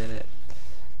 300 in it.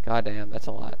 God damn, that's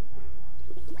a lot.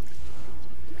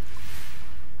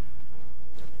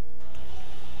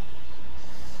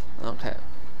 Okay.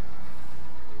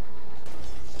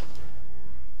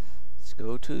 Let's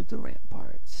go to the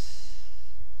ramparts.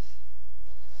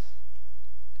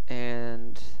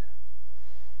 And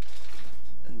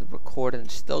the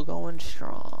recording's still going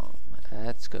strong.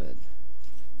 That's good.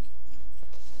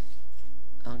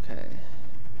 Okay.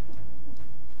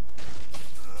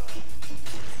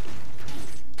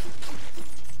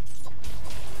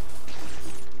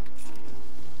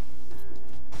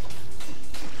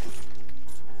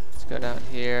 Let's go down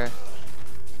here.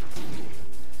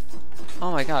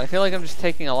 Oh my god, I feel like I'm just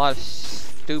taking a lot of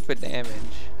stupid damage.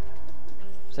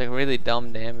 It's like really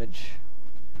dumb damage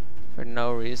for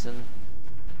no reason.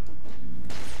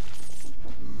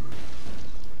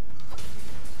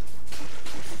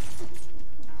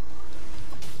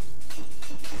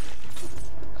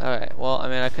 Alright, well, I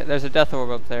mean, there's a death orb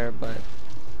up there, but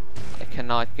I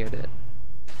cannot get it.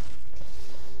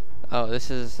 Oh,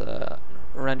 this is a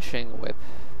wrenching whip.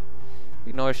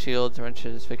 Ignore shields,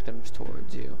 wrenches victims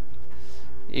towards you.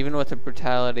 Even with the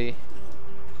brutality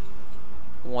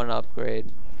 1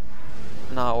 upgrade,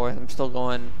 not worth. I'm still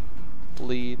going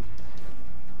bleed.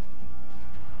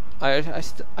 I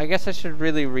guess I should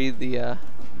really read the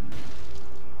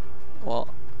well,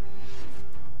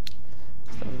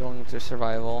 I'm going to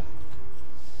survival,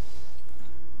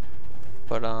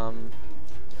 but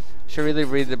should really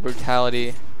read the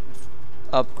brutality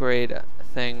upgrade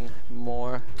thing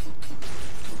more,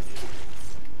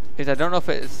 because I don't know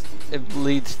if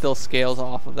bleed still scales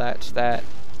off of that stat.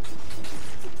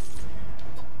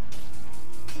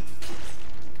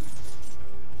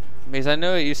 Because I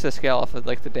know it used to scale off of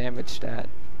like the damage stat.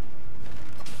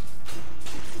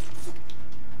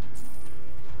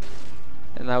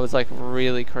 And that was like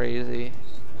really crazy.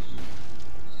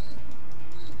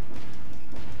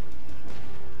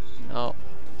 No,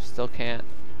 still can't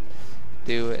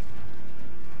do it.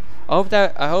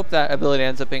 I hope that ability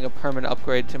ends up being a permanent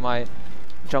upgrade to my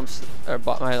jumps, or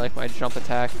my jump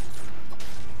attack.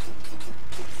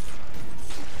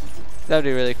 That'd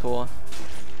be really cool.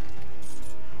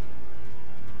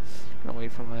 Gonna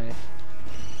wait for my...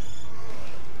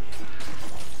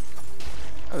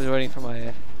 I was waiting for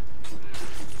my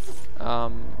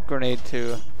grenade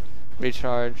to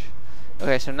recharge.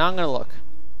 Okay, so now I'm gonna look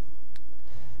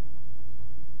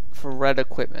for red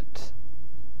equipment.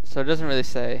 So it doesn't really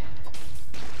say.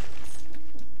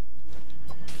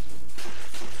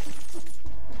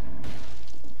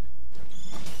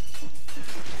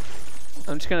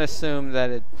 I'm just gonna assume that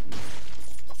it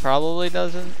probably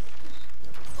doesn't,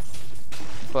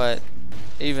 but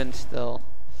even still,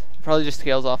 it probably just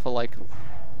scales off of like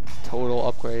total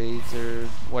upgrades or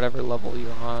whatever level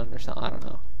you're on or something. I don't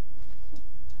know.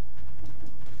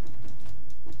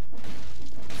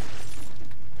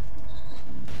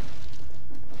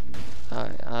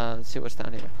 Alright, let's see what's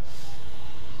down here.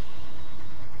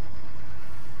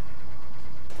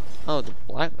 Oh, the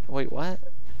black... Wait, what?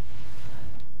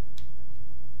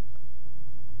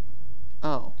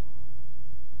 Oh.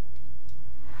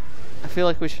 I feel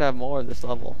like we should have more of this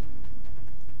level.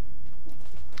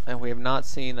 And we have not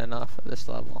seen enough of this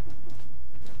level.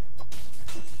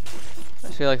 I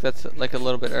feel like that's like a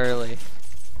little bit early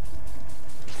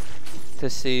to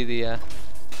see the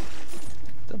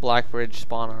Black Bridge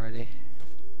spawn already.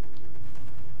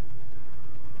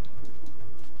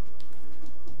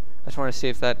 I just want to see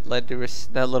if that led to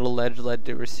that little ledge led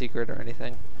to a secret or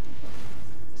anything.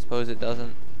 I suppose it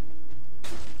doesn't.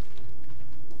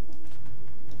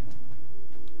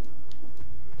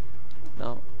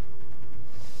 No.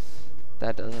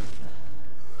 That doesn't.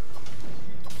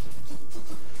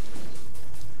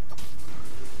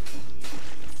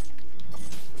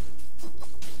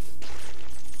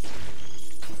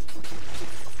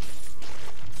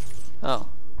 Oh.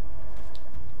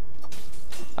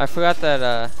 I forgot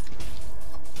that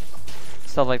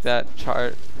stuff like that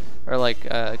chart or like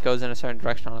goes in a certain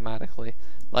direction automatically.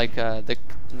 Like the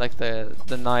Like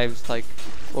the knives like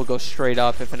will go straight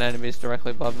up if an enemy is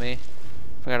directly above me.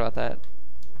 Forgot about that.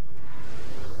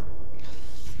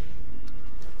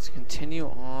 Let's continue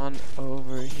on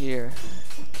over here.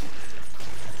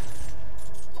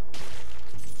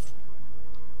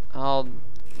 I'll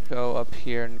go up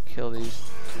here and kill these.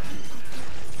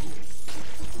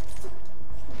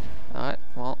 Alright,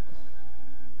 well.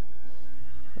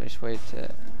 Let me just wait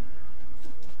to...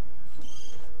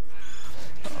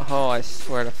 Oh, I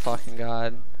swear to fucking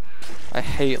God. I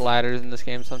hate ladders in this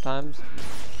game sometimes.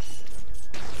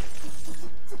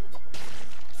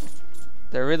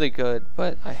 They're really good,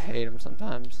 but I hate them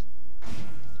sometimes.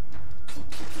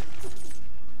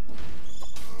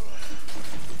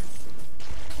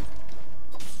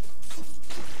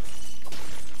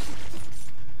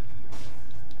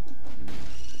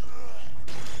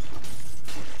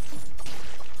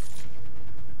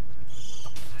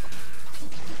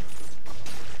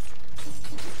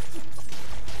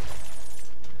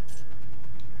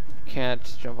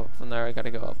 Can't jump up from there, I gotta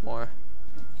go up more.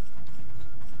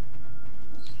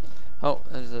 Oh,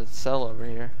 there's a cell over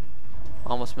here.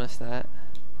 Almost missed that.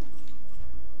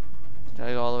 Did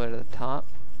I go all the way to the top?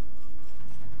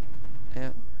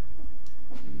 Yeah.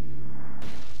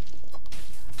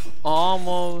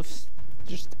 Almost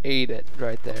just ate it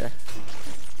right there.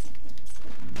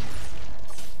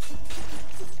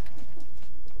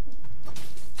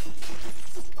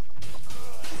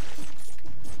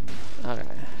 Okay.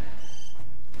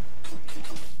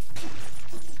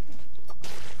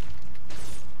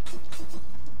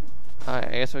 Alright,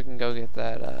 I guess we can go get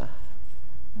that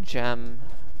gem.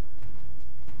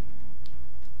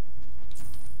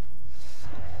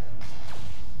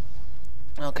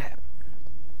 Okay.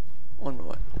 One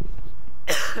more.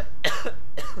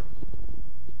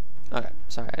 Okay,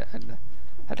 sorry, I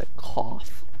had to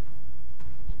cough.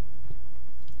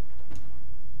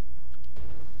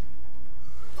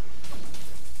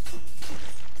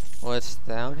 What's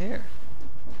down here?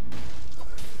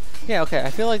 Yeah, okay, I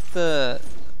feel like the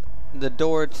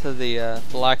door to the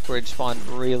Black Bridge spawned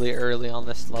really early on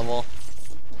this level.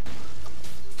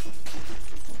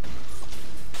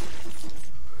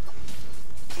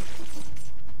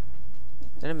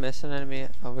 Did I miss an enemy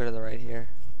over to the right here?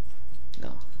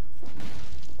 No.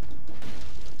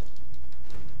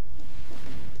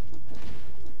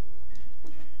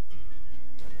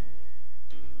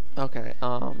 Okay,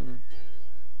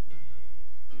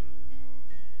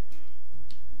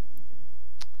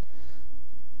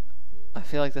 I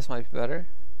feel like this might be better.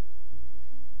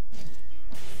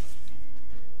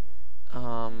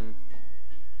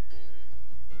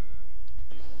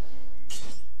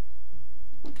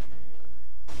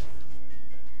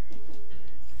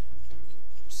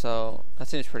 So that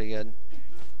seems pretty good.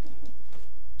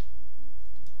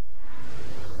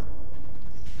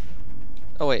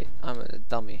 Oh wait, I'm a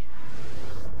dummy.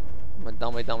 I'm a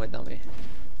dummy.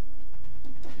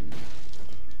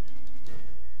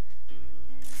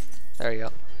 There you go.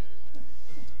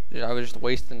 Dude, I was just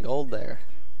wasting gold there.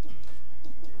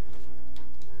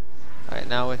 Alright,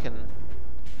 now we can...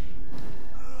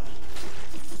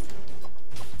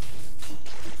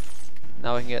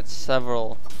 Now we can get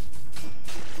several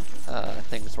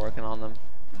things working on them.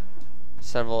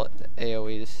 Several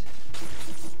AoEs.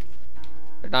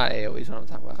 Or not AoEs, what I'm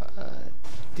talking about.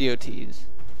 DOTs.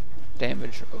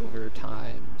 Damage over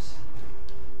times.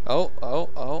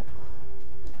 Oh.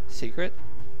 Secret.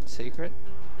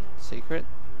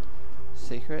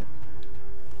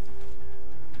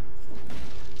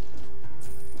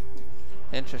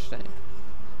 Interesting.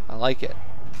 I like it.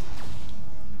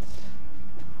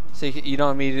 So you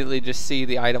don't immediately just see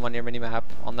the item on your minimap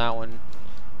on that one.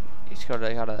 You just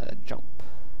gotta jump.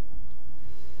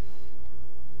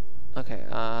 Okay,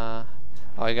 oh,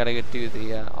 I gotta do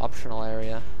the optional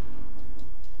area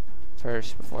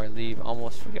first before I leave.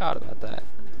 Almost forgot about that.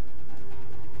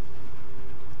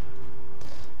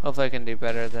 Hopefully I can do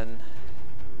better than...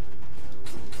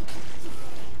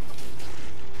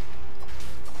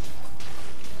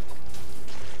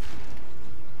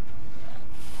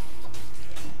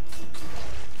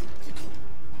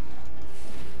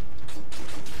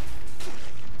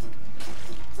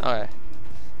 Okay,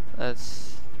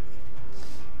 that's...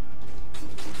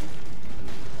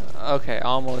 Okay,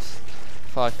 almost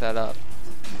fucked that up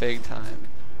big time.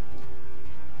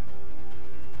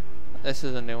 This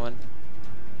is a new one.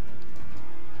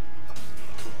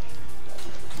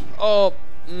 Oh,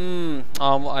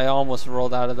 I almost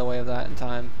rolled out of the way of that in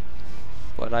time,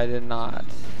 but I did not.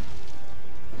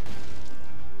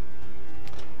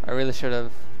 I really should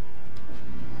have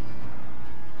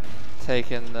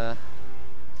taken the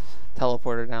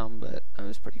teleporter down, but I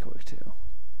was pretty quick too.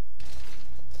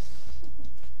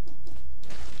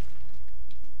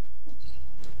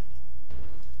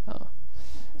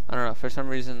 For some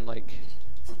reason, like,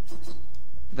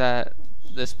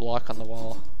 this block on the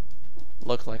wall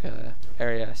looked like a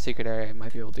secret area I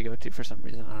might be able to go to for some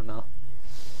reason. I don't know.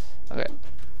 Okay.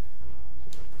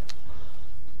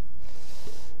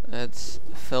 Let's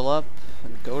fill up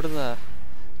and go to the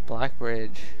Black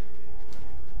Bridge.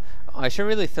 Oh, I should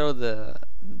really throw the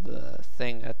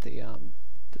thing at the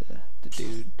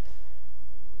dude.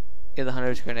 Get the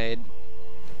hunter's grenade.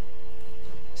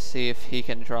 See if he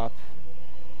can drop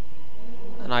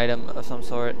an item of some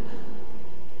sort.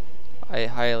 I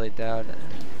highly doubt it.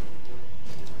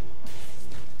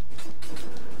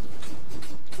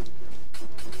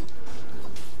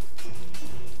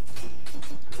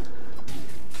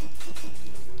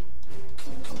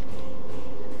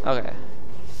 Okay.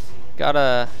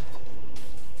 Gotta...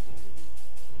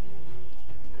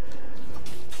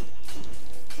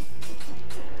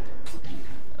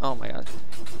 Oh my god.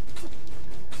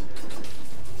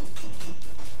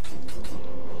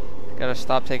 Gotta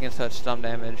stop taking such dumb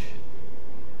damage.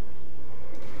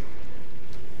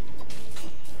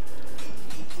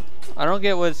 I don't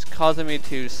get what's causing me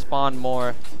to spawn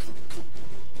more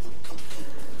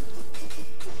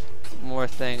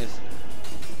things.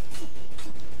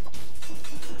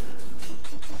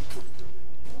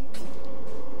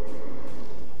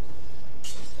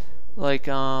 Like,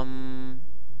 my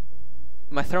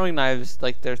throwing knives,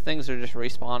 like, their things are just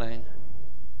respawning.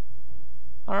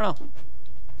 I don't know.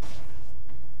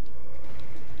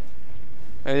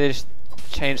 Maybe they just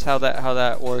changed how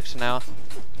that works now.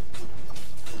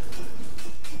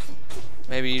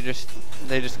 Maybe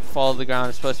they just fall to the ground.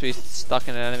 It's supposed to be stuck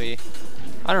in an enemy.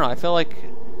 I don't know. I feel like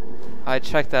I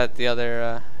checked that the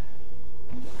other.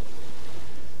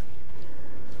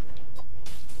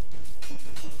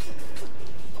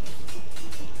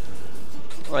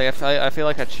 Like I feel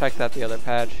like I checked that the other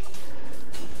patch,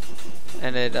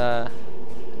 and it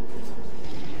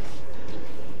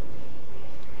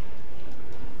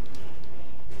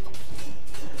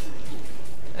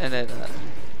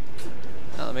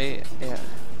let me, yeah.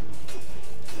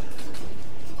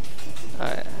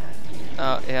 Alright.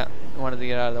 Oh yeah, I wanted to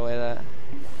get out of the way of that.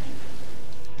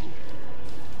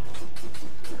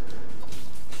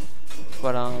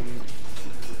 But alright,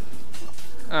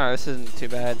 this isn't too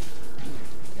bad.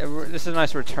 This is a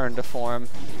nice return to form,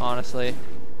 honestly.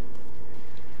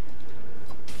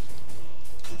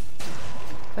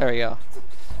 There we go.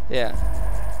 Yeah.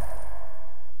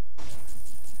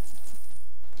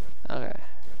 Okay.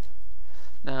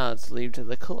 Now let's leave to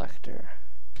the collector.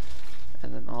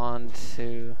 And then on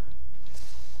to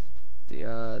the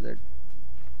other.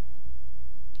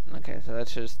 Okay, so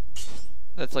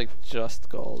that's like just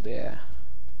gold, yeah.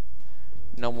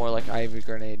 No more like ivy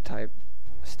grenade type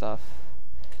stuff.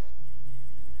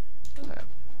 Okay.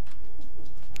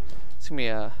 It's gonna be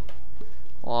a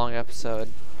long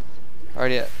episode.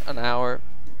 Already at an hour,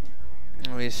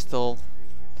 and we still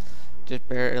just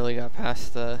barely got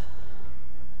past that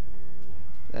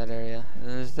area.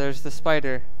 And there's the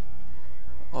spider.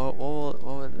 Oh, what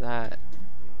was that?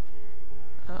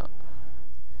 Oh,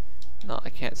 no, I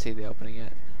can't see the opening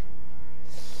yet.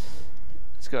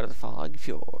 Let's go to the Fog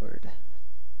Fjord.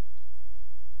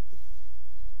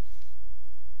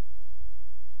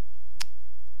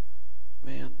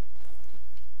 Man,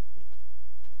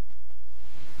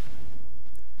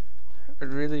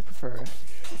 I'd really prefer.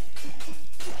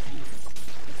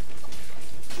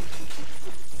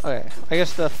 Okay, I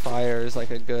guess the fire is like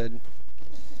a good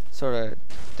sort of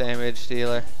damage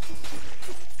dealer.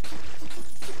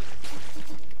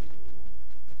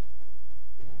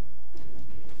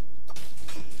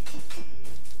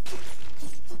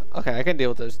 Okay, I can deal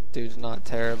with those dudes not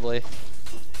terribly.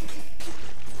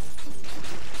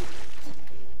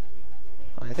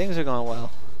 Alright, things are going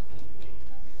well.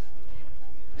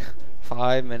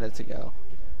 5 minutes ago.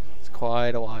 It's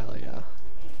quite a while ago.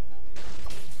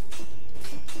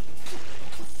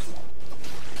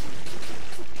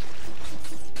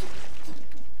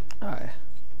 Alright.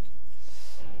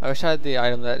 I wish I had the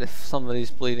item that if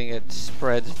somebody's bleeding, it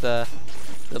spreads the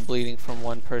bleeding from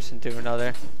one person to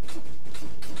another.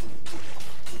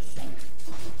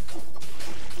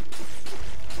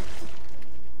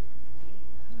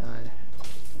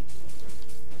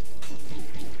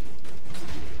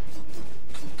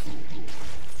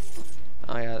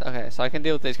 Oh yeah, okay, so I can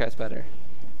deal with these guys better.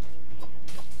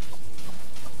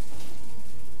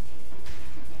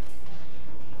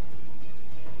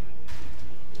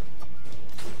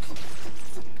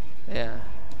 Yeah.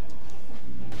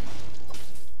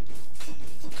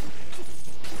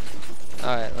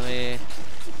 Alright, let me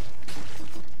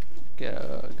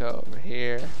go over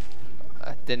here.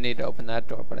 I didn't need to open that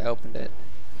door, but I opened it.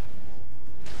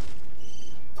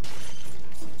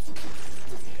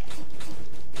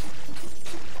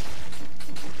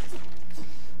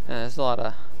 there's a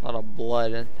lot of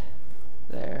blood in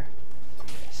there.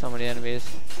 So many enemies.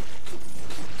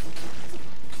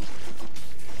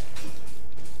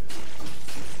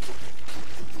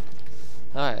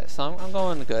 Alright, so I'm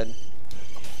going good.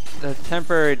 The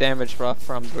temporary damage buff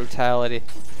from brutality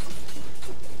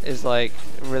is like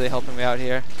really helping me out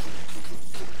here.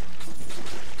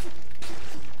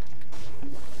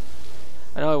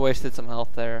 I know I wasted some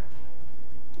health there.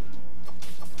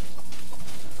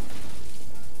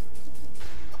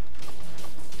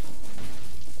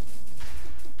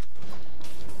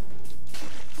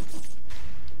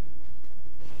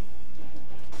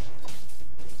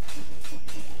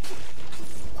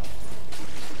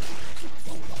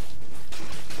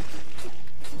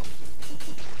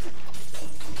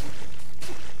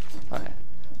 Alright,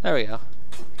 there we go.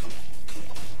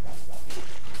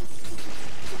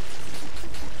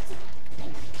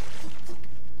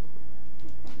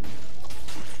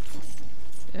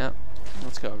 Yep,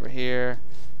 let's go over here.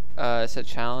 It's a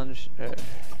challenge.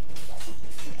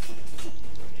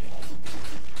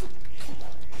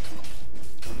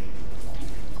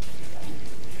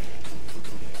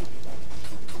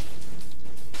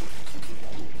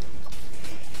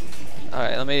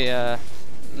 Alright, let me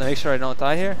make sure I don't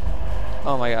die here.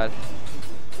 Oh my god.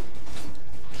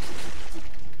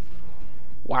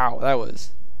 Wow, that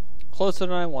was closer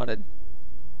than I wanted.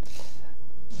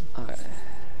 Alright.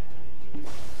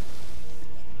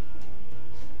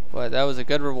 But that was a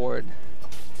good reward.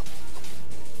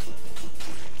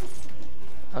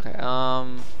 Okay,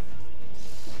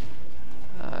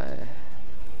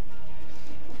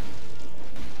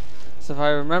 so if I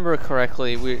remember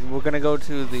correctly, we're gonna go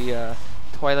to the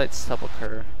Twilight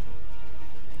Sepulchre.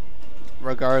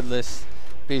 Regardless,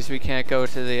 because we can't go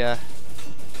to the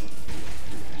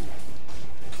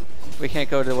we can't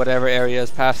go to whatever area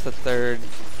is past the third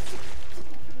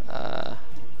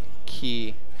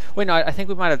key. Wait, no, I think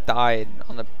we might have died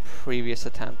on the previous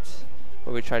attempt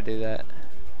where we tried to do that.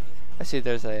 I see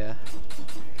there's a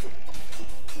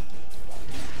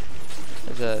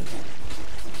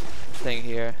thing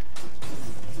here.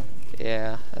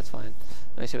 Yeah, that's fine.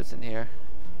 Let me see what's in here.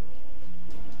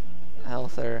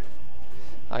 Health, or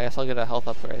I guess I'll get a health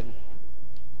upgrade.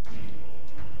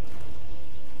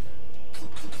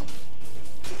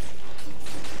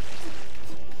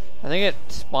 I think it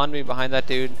spawned me behind that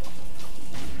dude.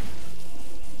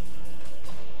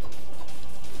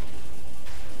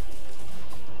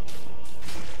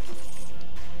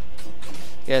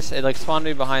 Yes, it like spawned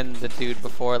me behind the dude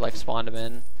before it like spawned him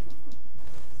in.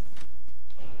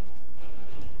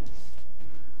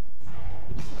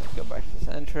 Let's go back to this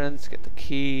entrance, get the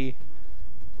key.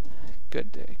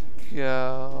 Good to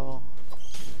go.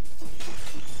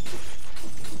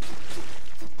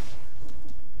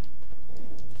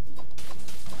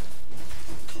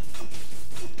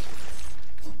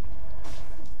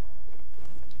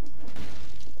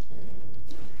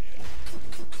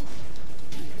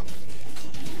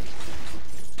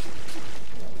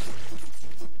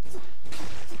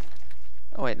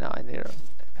 Oh wait, no, I need to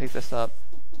pick this up.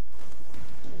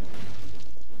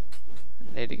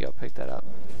 I need to go pick that up.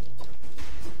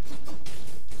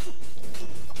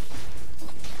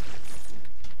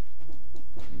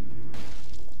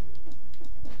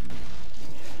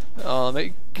 Oh,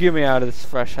 get me out of this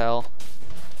fresh hell.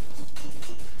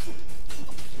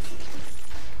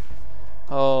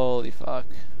 Holy fuck.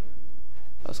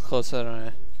 That was closer than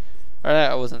I...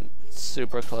 Alright, I wasn't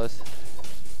super close.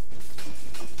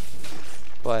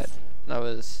 But that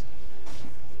was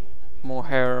more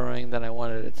harrowing than I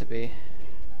wanted it to be.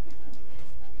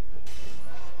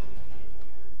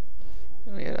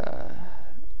 We had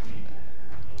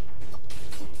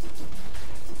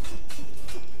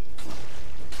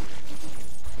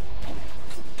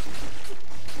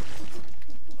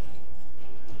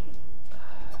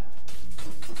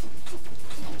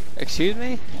Excuse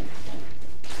me?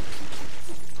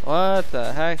 What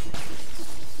the heck?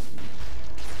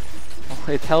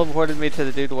 Oh, it teleported me to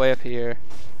the dude way up here.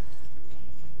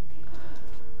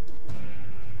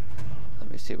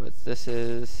 Let me see what this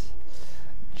is.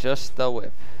 Just the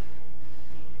whip.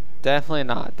 Definitely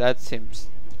not. That seems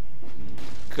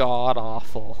god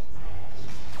awful.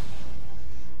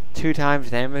 2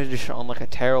 times damage on like a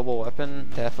terrible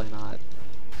weapon? Definitely not.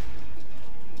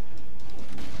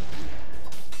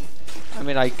 I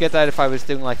mean, I get that if I was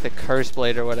doing like the curse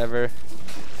blade or whatever.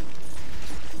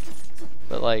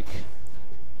 But like,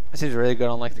 it seems really good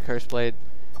on like the curse blade.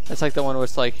 That's like the one where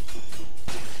it's like,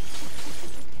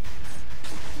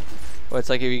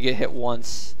 if you get hit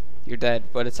once, you're dead,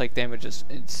 but it's like damage is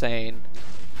insane.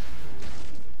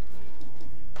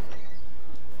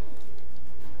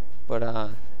 But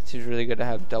seems really good to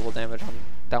have double damage on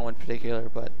that one particular,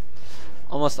 but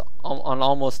on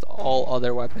almost all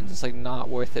other weapons, it's like not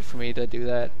worth it for me to do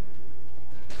that.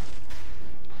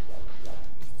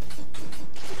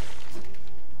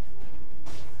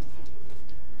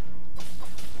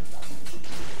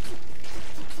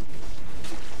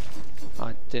 Oh,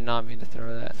 I did not mean to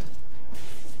throw that.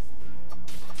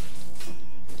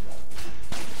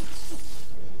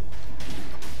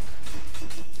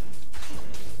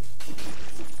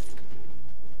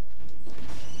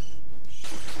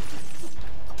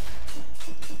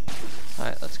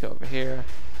 Alright, let's go over here.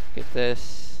 Get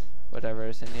this. Whatever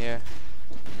is in here.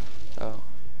 Oh.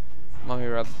 Mummy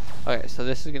rub. Okay, so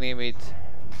this is gonna give me...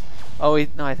 oh,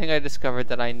 wait, no, I think I discovered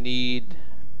that I need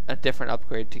a different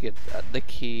upgrade to get the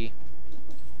key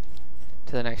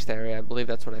to the next area. I believe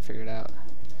that's what I figured out.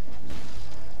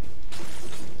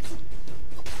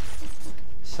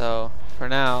 So, for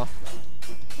now,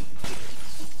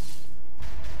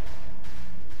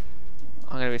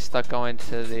 I'm gonna be stuck going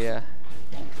to the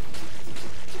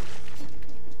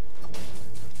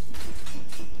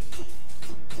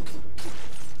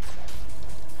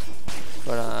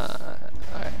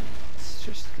alright, let's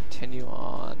just continue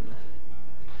on.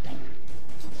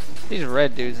 These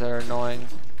red dudes are annoying.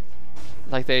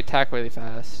 Like, they attack really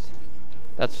fast.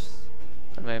 That's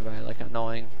what I mean by, like,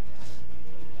 annoying.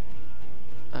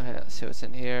 Okay, let's see what's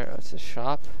in here. Oh, it's a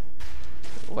shop.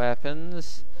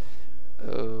 Weapons.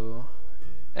 Oh.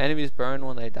 Enemies burn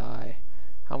when they die.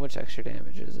 How much extra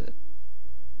damage is it?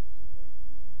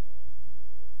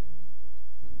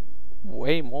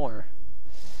 Way more.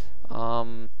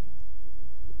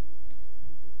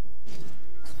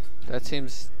 That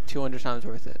seems 200 times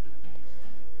worth it.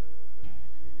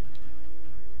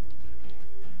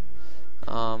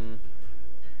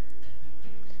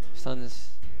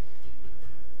 Stuns.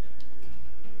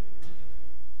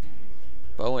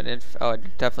 Bow and oh, I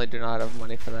definitely do not have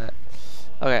money for that.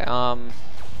 Okay,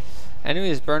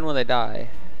 enemies burn when they die.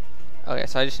 Okay,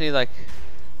 so I just need like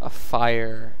a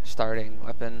fire starting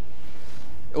weapon.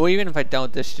 Well, even if I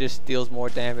don't, this just deals more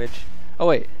damage. Oh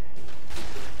wait.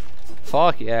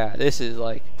 Fuck yeah, this is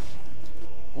like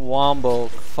wombo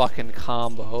fucking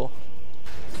combo.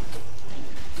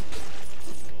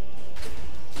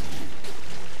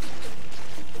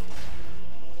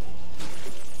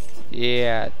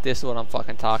 Yeah, this is what I'm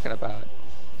fucking talking about.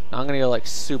 Now I'm gonna go like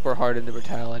super hard into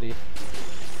brutality.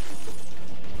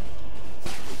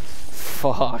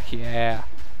 Fuck yeah.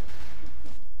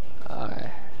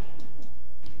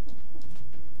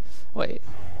 Wait,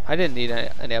 I didn't need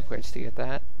any upgrades to get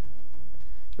that.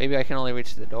 Maybe I can only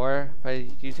reach the door by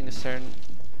using a certain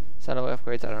set of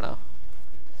upgrades, I don't know.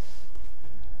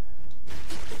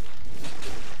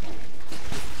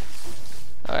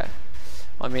 Okay.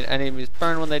 Well, I mean, enemies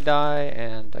burn when they die,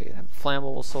 and I have a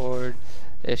flammable sword.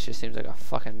 This just seems like a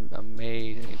fucking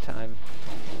amazing time.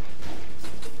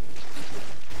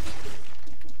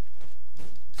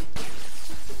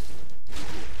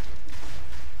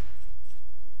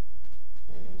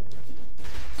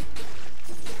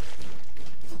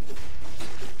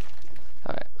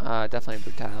 Alright, definitely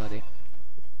brutality.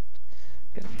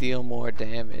 Gotta deal more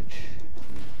damage.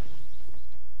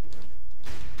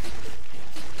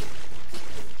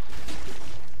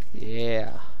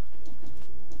 Yeah.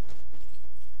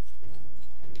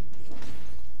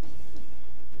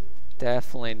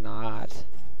 Definitely not.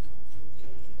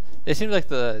 This seems like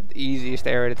the easiest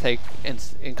area to take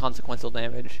inconsequential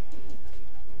damage.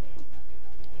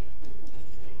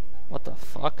 What the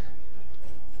fuck?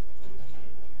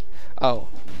 Oh.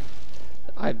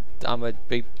 I'm a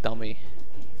big dummy.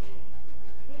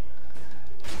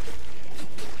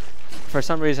 For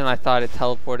some reason I thought it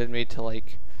teleported me to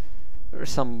like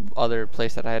some other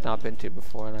place that I had not been to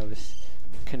before, and I was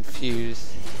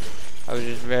confused. I was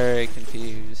just very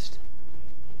confused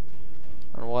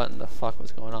on what in the fuck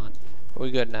was going on. But we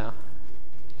good now.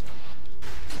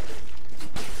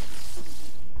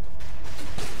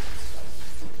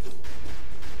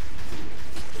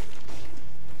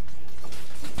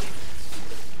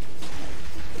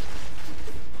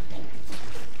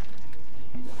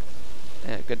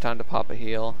 Yeah, good time to pop a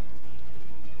heal.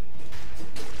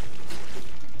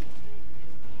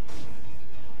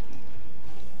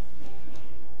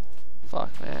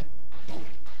 Fuck, man.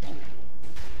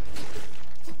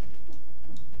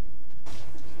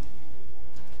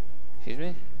 Excuse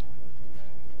me?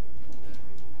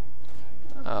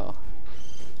 Oh.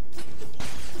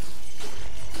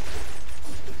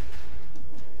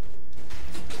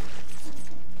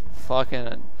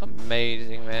 Fucking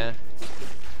amazing, man.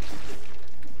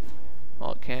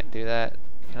 Well, can't do that.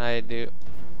 Can I do...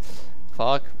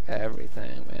 Fuck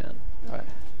everything, man. Alright.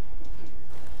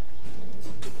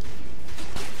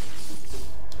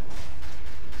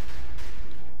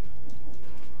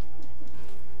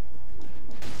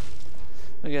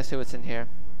 gonna see what's in here.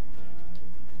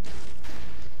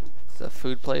 It's a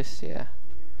food place, yeah.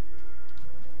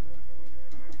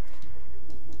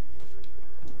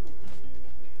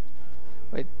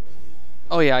 Wait.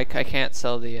 Oh yeah, I can't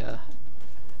sell the,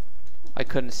 I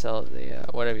couldn't sell the,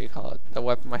 whatever you call it. The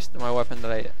weapon, my weapon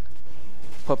that I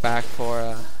put back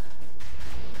for,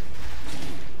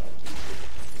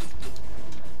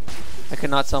 I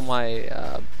could not sell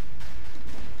my,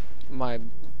 my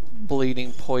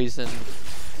bleeding poison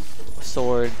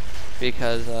sword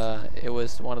because it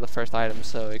was one of the first items,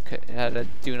 so it had a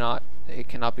it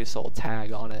cannot be sold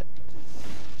tag on it.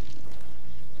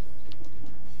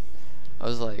 I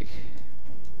was like,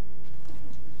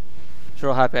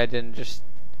 real happy I didn't just.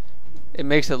 It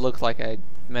makes it look like I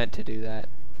meant to do that,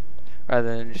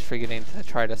 rather than just forgetting to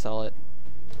try to sell it.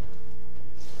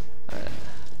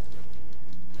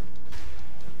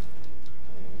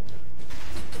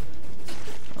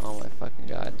 Oh my fucking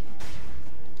god.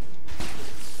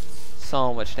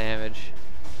 So much damage.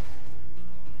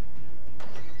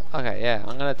 Okay, yeah,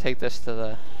 I'm gonna take this to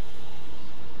the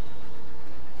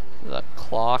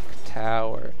clock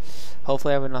tower.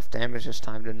 Hopefully I have enough damage this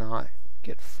time to not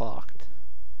get fucked.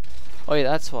 Oh yeah,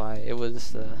 that's why it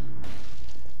was the...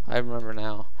 I remember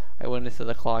now. I went into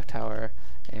the clock tower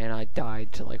and I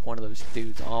died to like one of those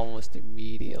dudes almost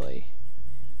immediately.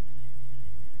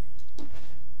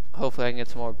 Hopefully I can get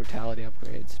some more brutality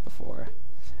upgrades before,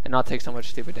 and not take so much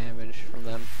stupid damage from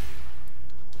them.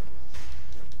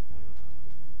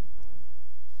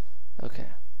 Okay.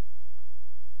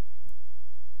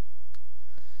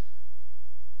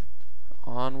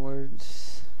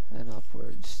 Onwards and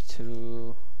upwards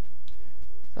to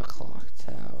the clock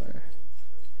tower.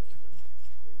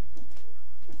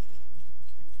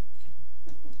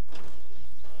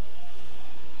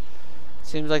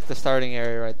 Seems like the starting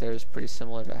area right there is pretty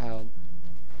similar to how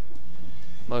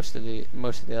most of the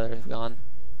others have gone.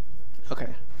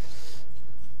 Okay.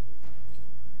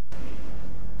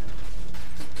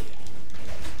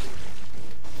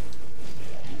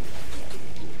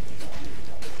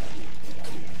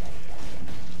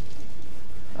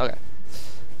 Okay.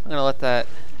 I'm gonna let that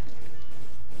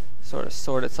sort of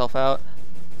sort itself out.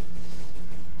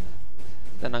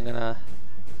 Then I'm gonna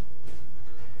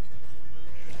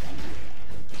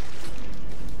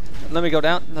let me go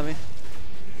down. Let me.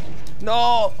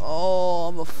 No! Oh,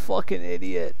 I'm a fucking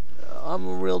idiot. I'm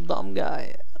a real dumb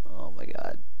guy. Oh my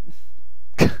god.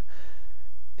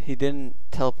 He didn't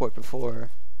teleport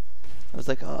before. I was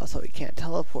like, oh, so he can't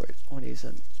teleport when he's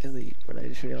an elite. But I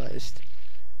just realized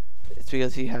it's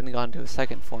because he hadn't gone to a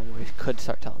second form where he could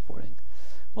start teleporting.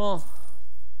 Well,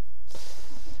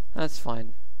 that's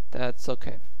fine. That's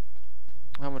okay.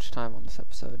 How much time on this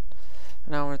episode?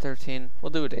 An hour and 13. We'll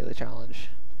do a daily challenge.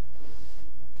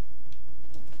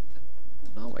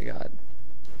 Oh my god.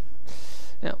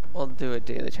 Yeah, we'll do a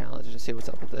daily challenge and see what's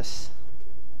up with this.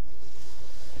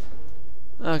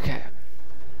 Okay.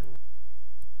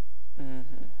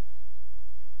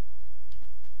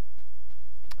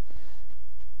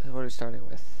 So what are we starting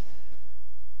with?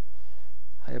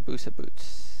 Hayabusa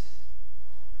boots.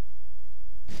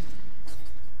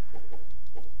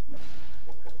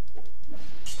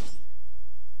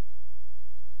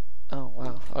 Oh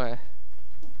wow, okay.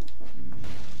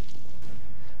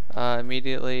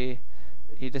 Immediately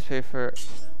you disappear for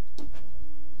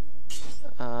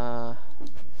you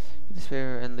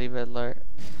disappear and leave it alert.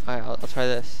 Alright, I'll try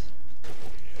this.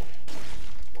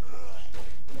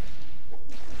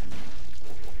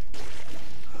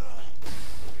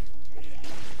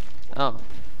 Oh.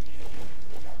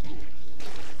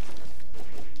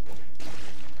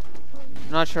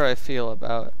 I'm not sure how I feel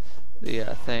about the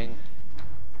thing.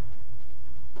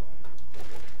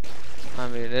 I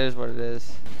mean, it is what it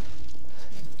is.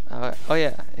 Oh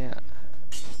yeah, yeah.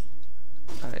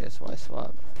 Alright, that's why I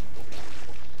swap.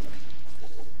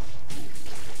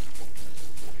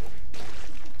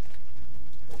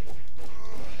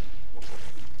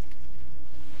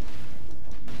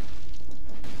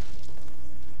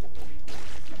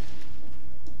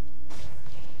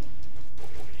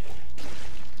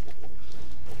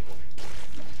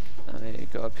 Let me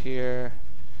go up here.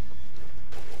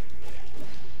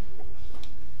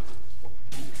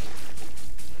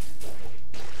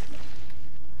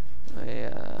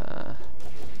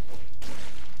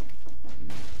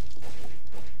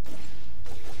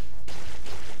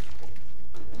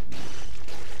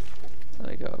 Let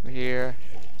me go over here.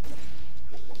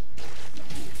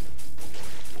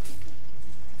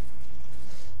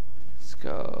 Let's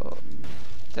go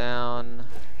down.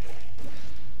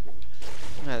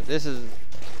 This is a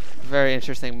very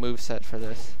interesting move set for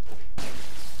this.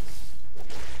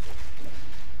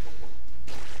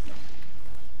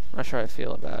 Not sure how I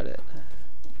feel about it.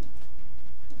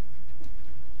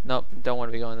 Nope, don't want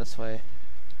to be going this way.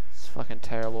 It's a fucking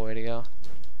terrible way to go.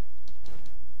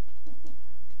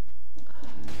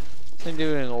 I'm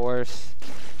doing worse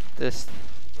this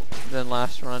than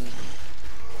last run.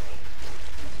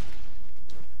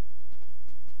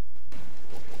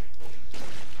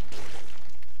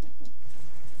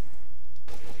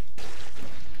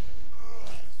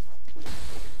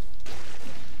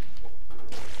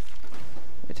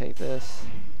 Let me take this.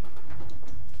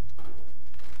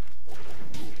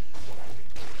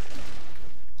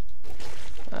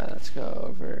 Let's go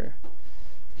over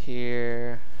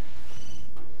here.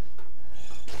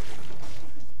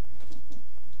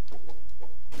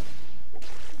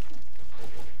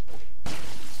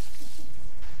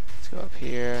 Let's go up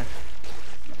here.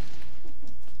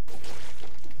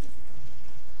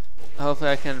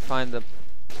 Hopefully I can find the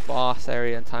boss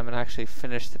area in time and actually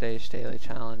finish today's daily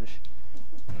challenge.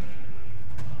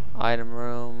 Item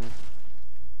room.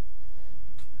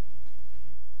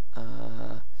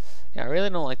 Yeah, I really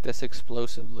don't like this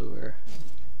explosive lure.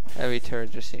 Heavy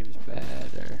turret just seems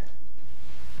bad.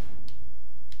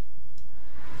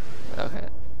 Okay.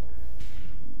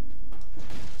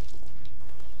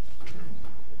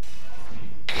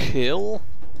 Kill?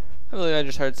 I believe I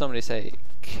just heard somebody say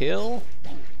kill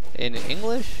in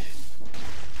English.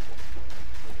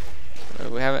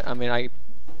 We haven't. I mean,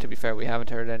 to be fair, we haven't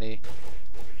heard any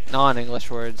non-English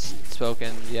words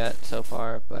spoken yet so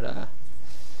far, but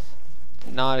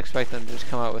not expect them to just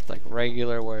come out with like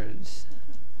regular words.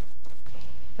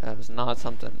 That was not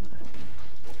something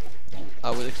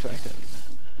I was expecting.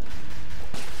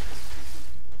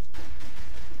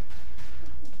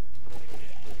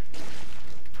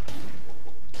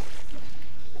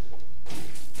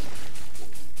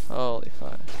 Holy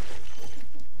fuck.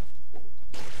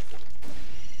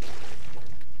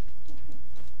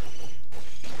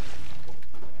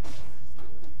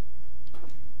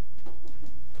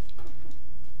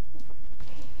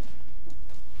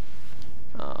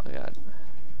 Oh god.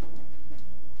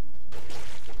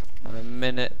 A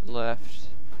minute left.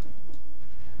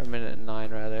 Or a minute and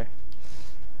 9 rather.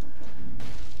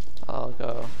 I'll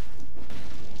go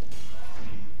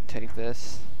take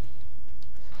this.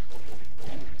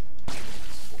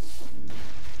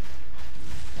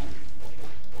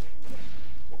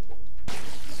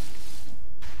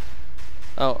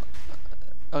 Oh,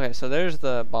 okay, so there's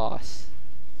the boss.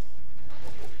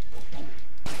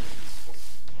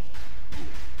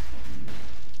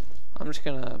 I'm just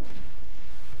gonna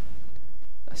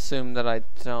assume that I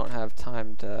don't have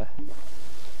time to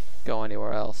go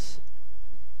anywhere else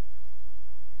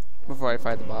before I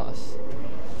fight the boss.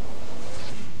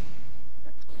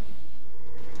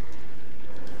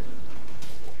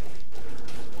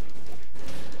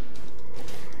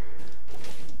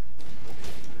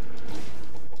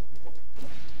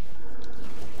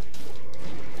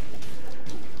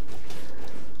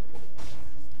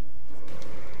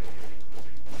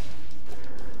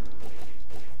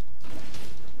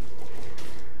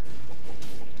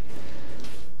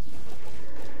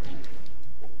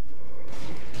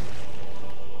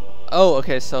 Oh,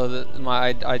 okay, so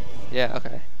yeah,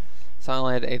 okay. So I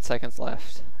only had 8 seconds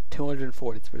left.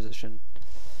 240th position.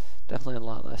 Definitely a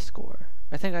lot less score.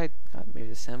 I think I got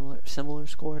maybe a similar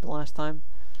score to last time.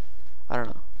 I don't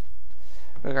know.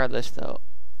 Regardless, though.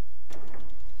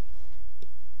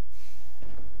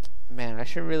 Man, I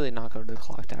should really not go to the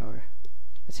clock tower.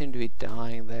 I seem to be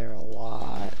dying there a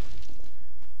lot.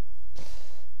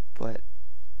 But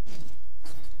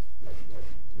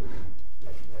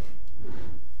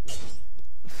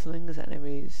flings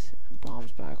enemies and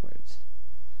bombs backwards.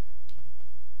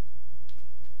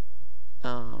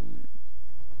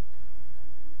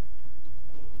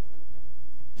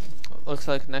 Looks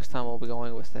like next time we'll be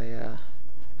going with a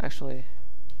actually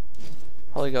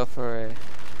probably go for a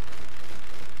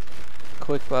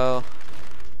quick bow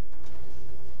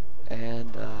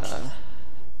and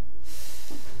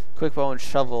quick bow and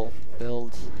shovel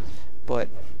build. But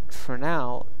for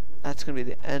now, that's gonna be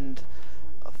the end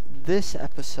of this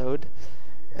episode,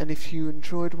 and if you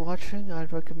enjoyed watching,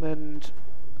 I'd recommend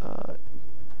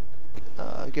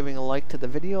giving a like to the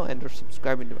video and or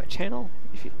subscribing to my channel.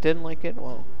 If you didn't like it,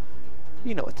 well,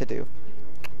 you know what to do,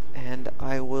 and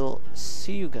I will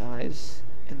see you guys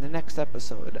in the next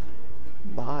episode.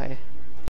 Bye.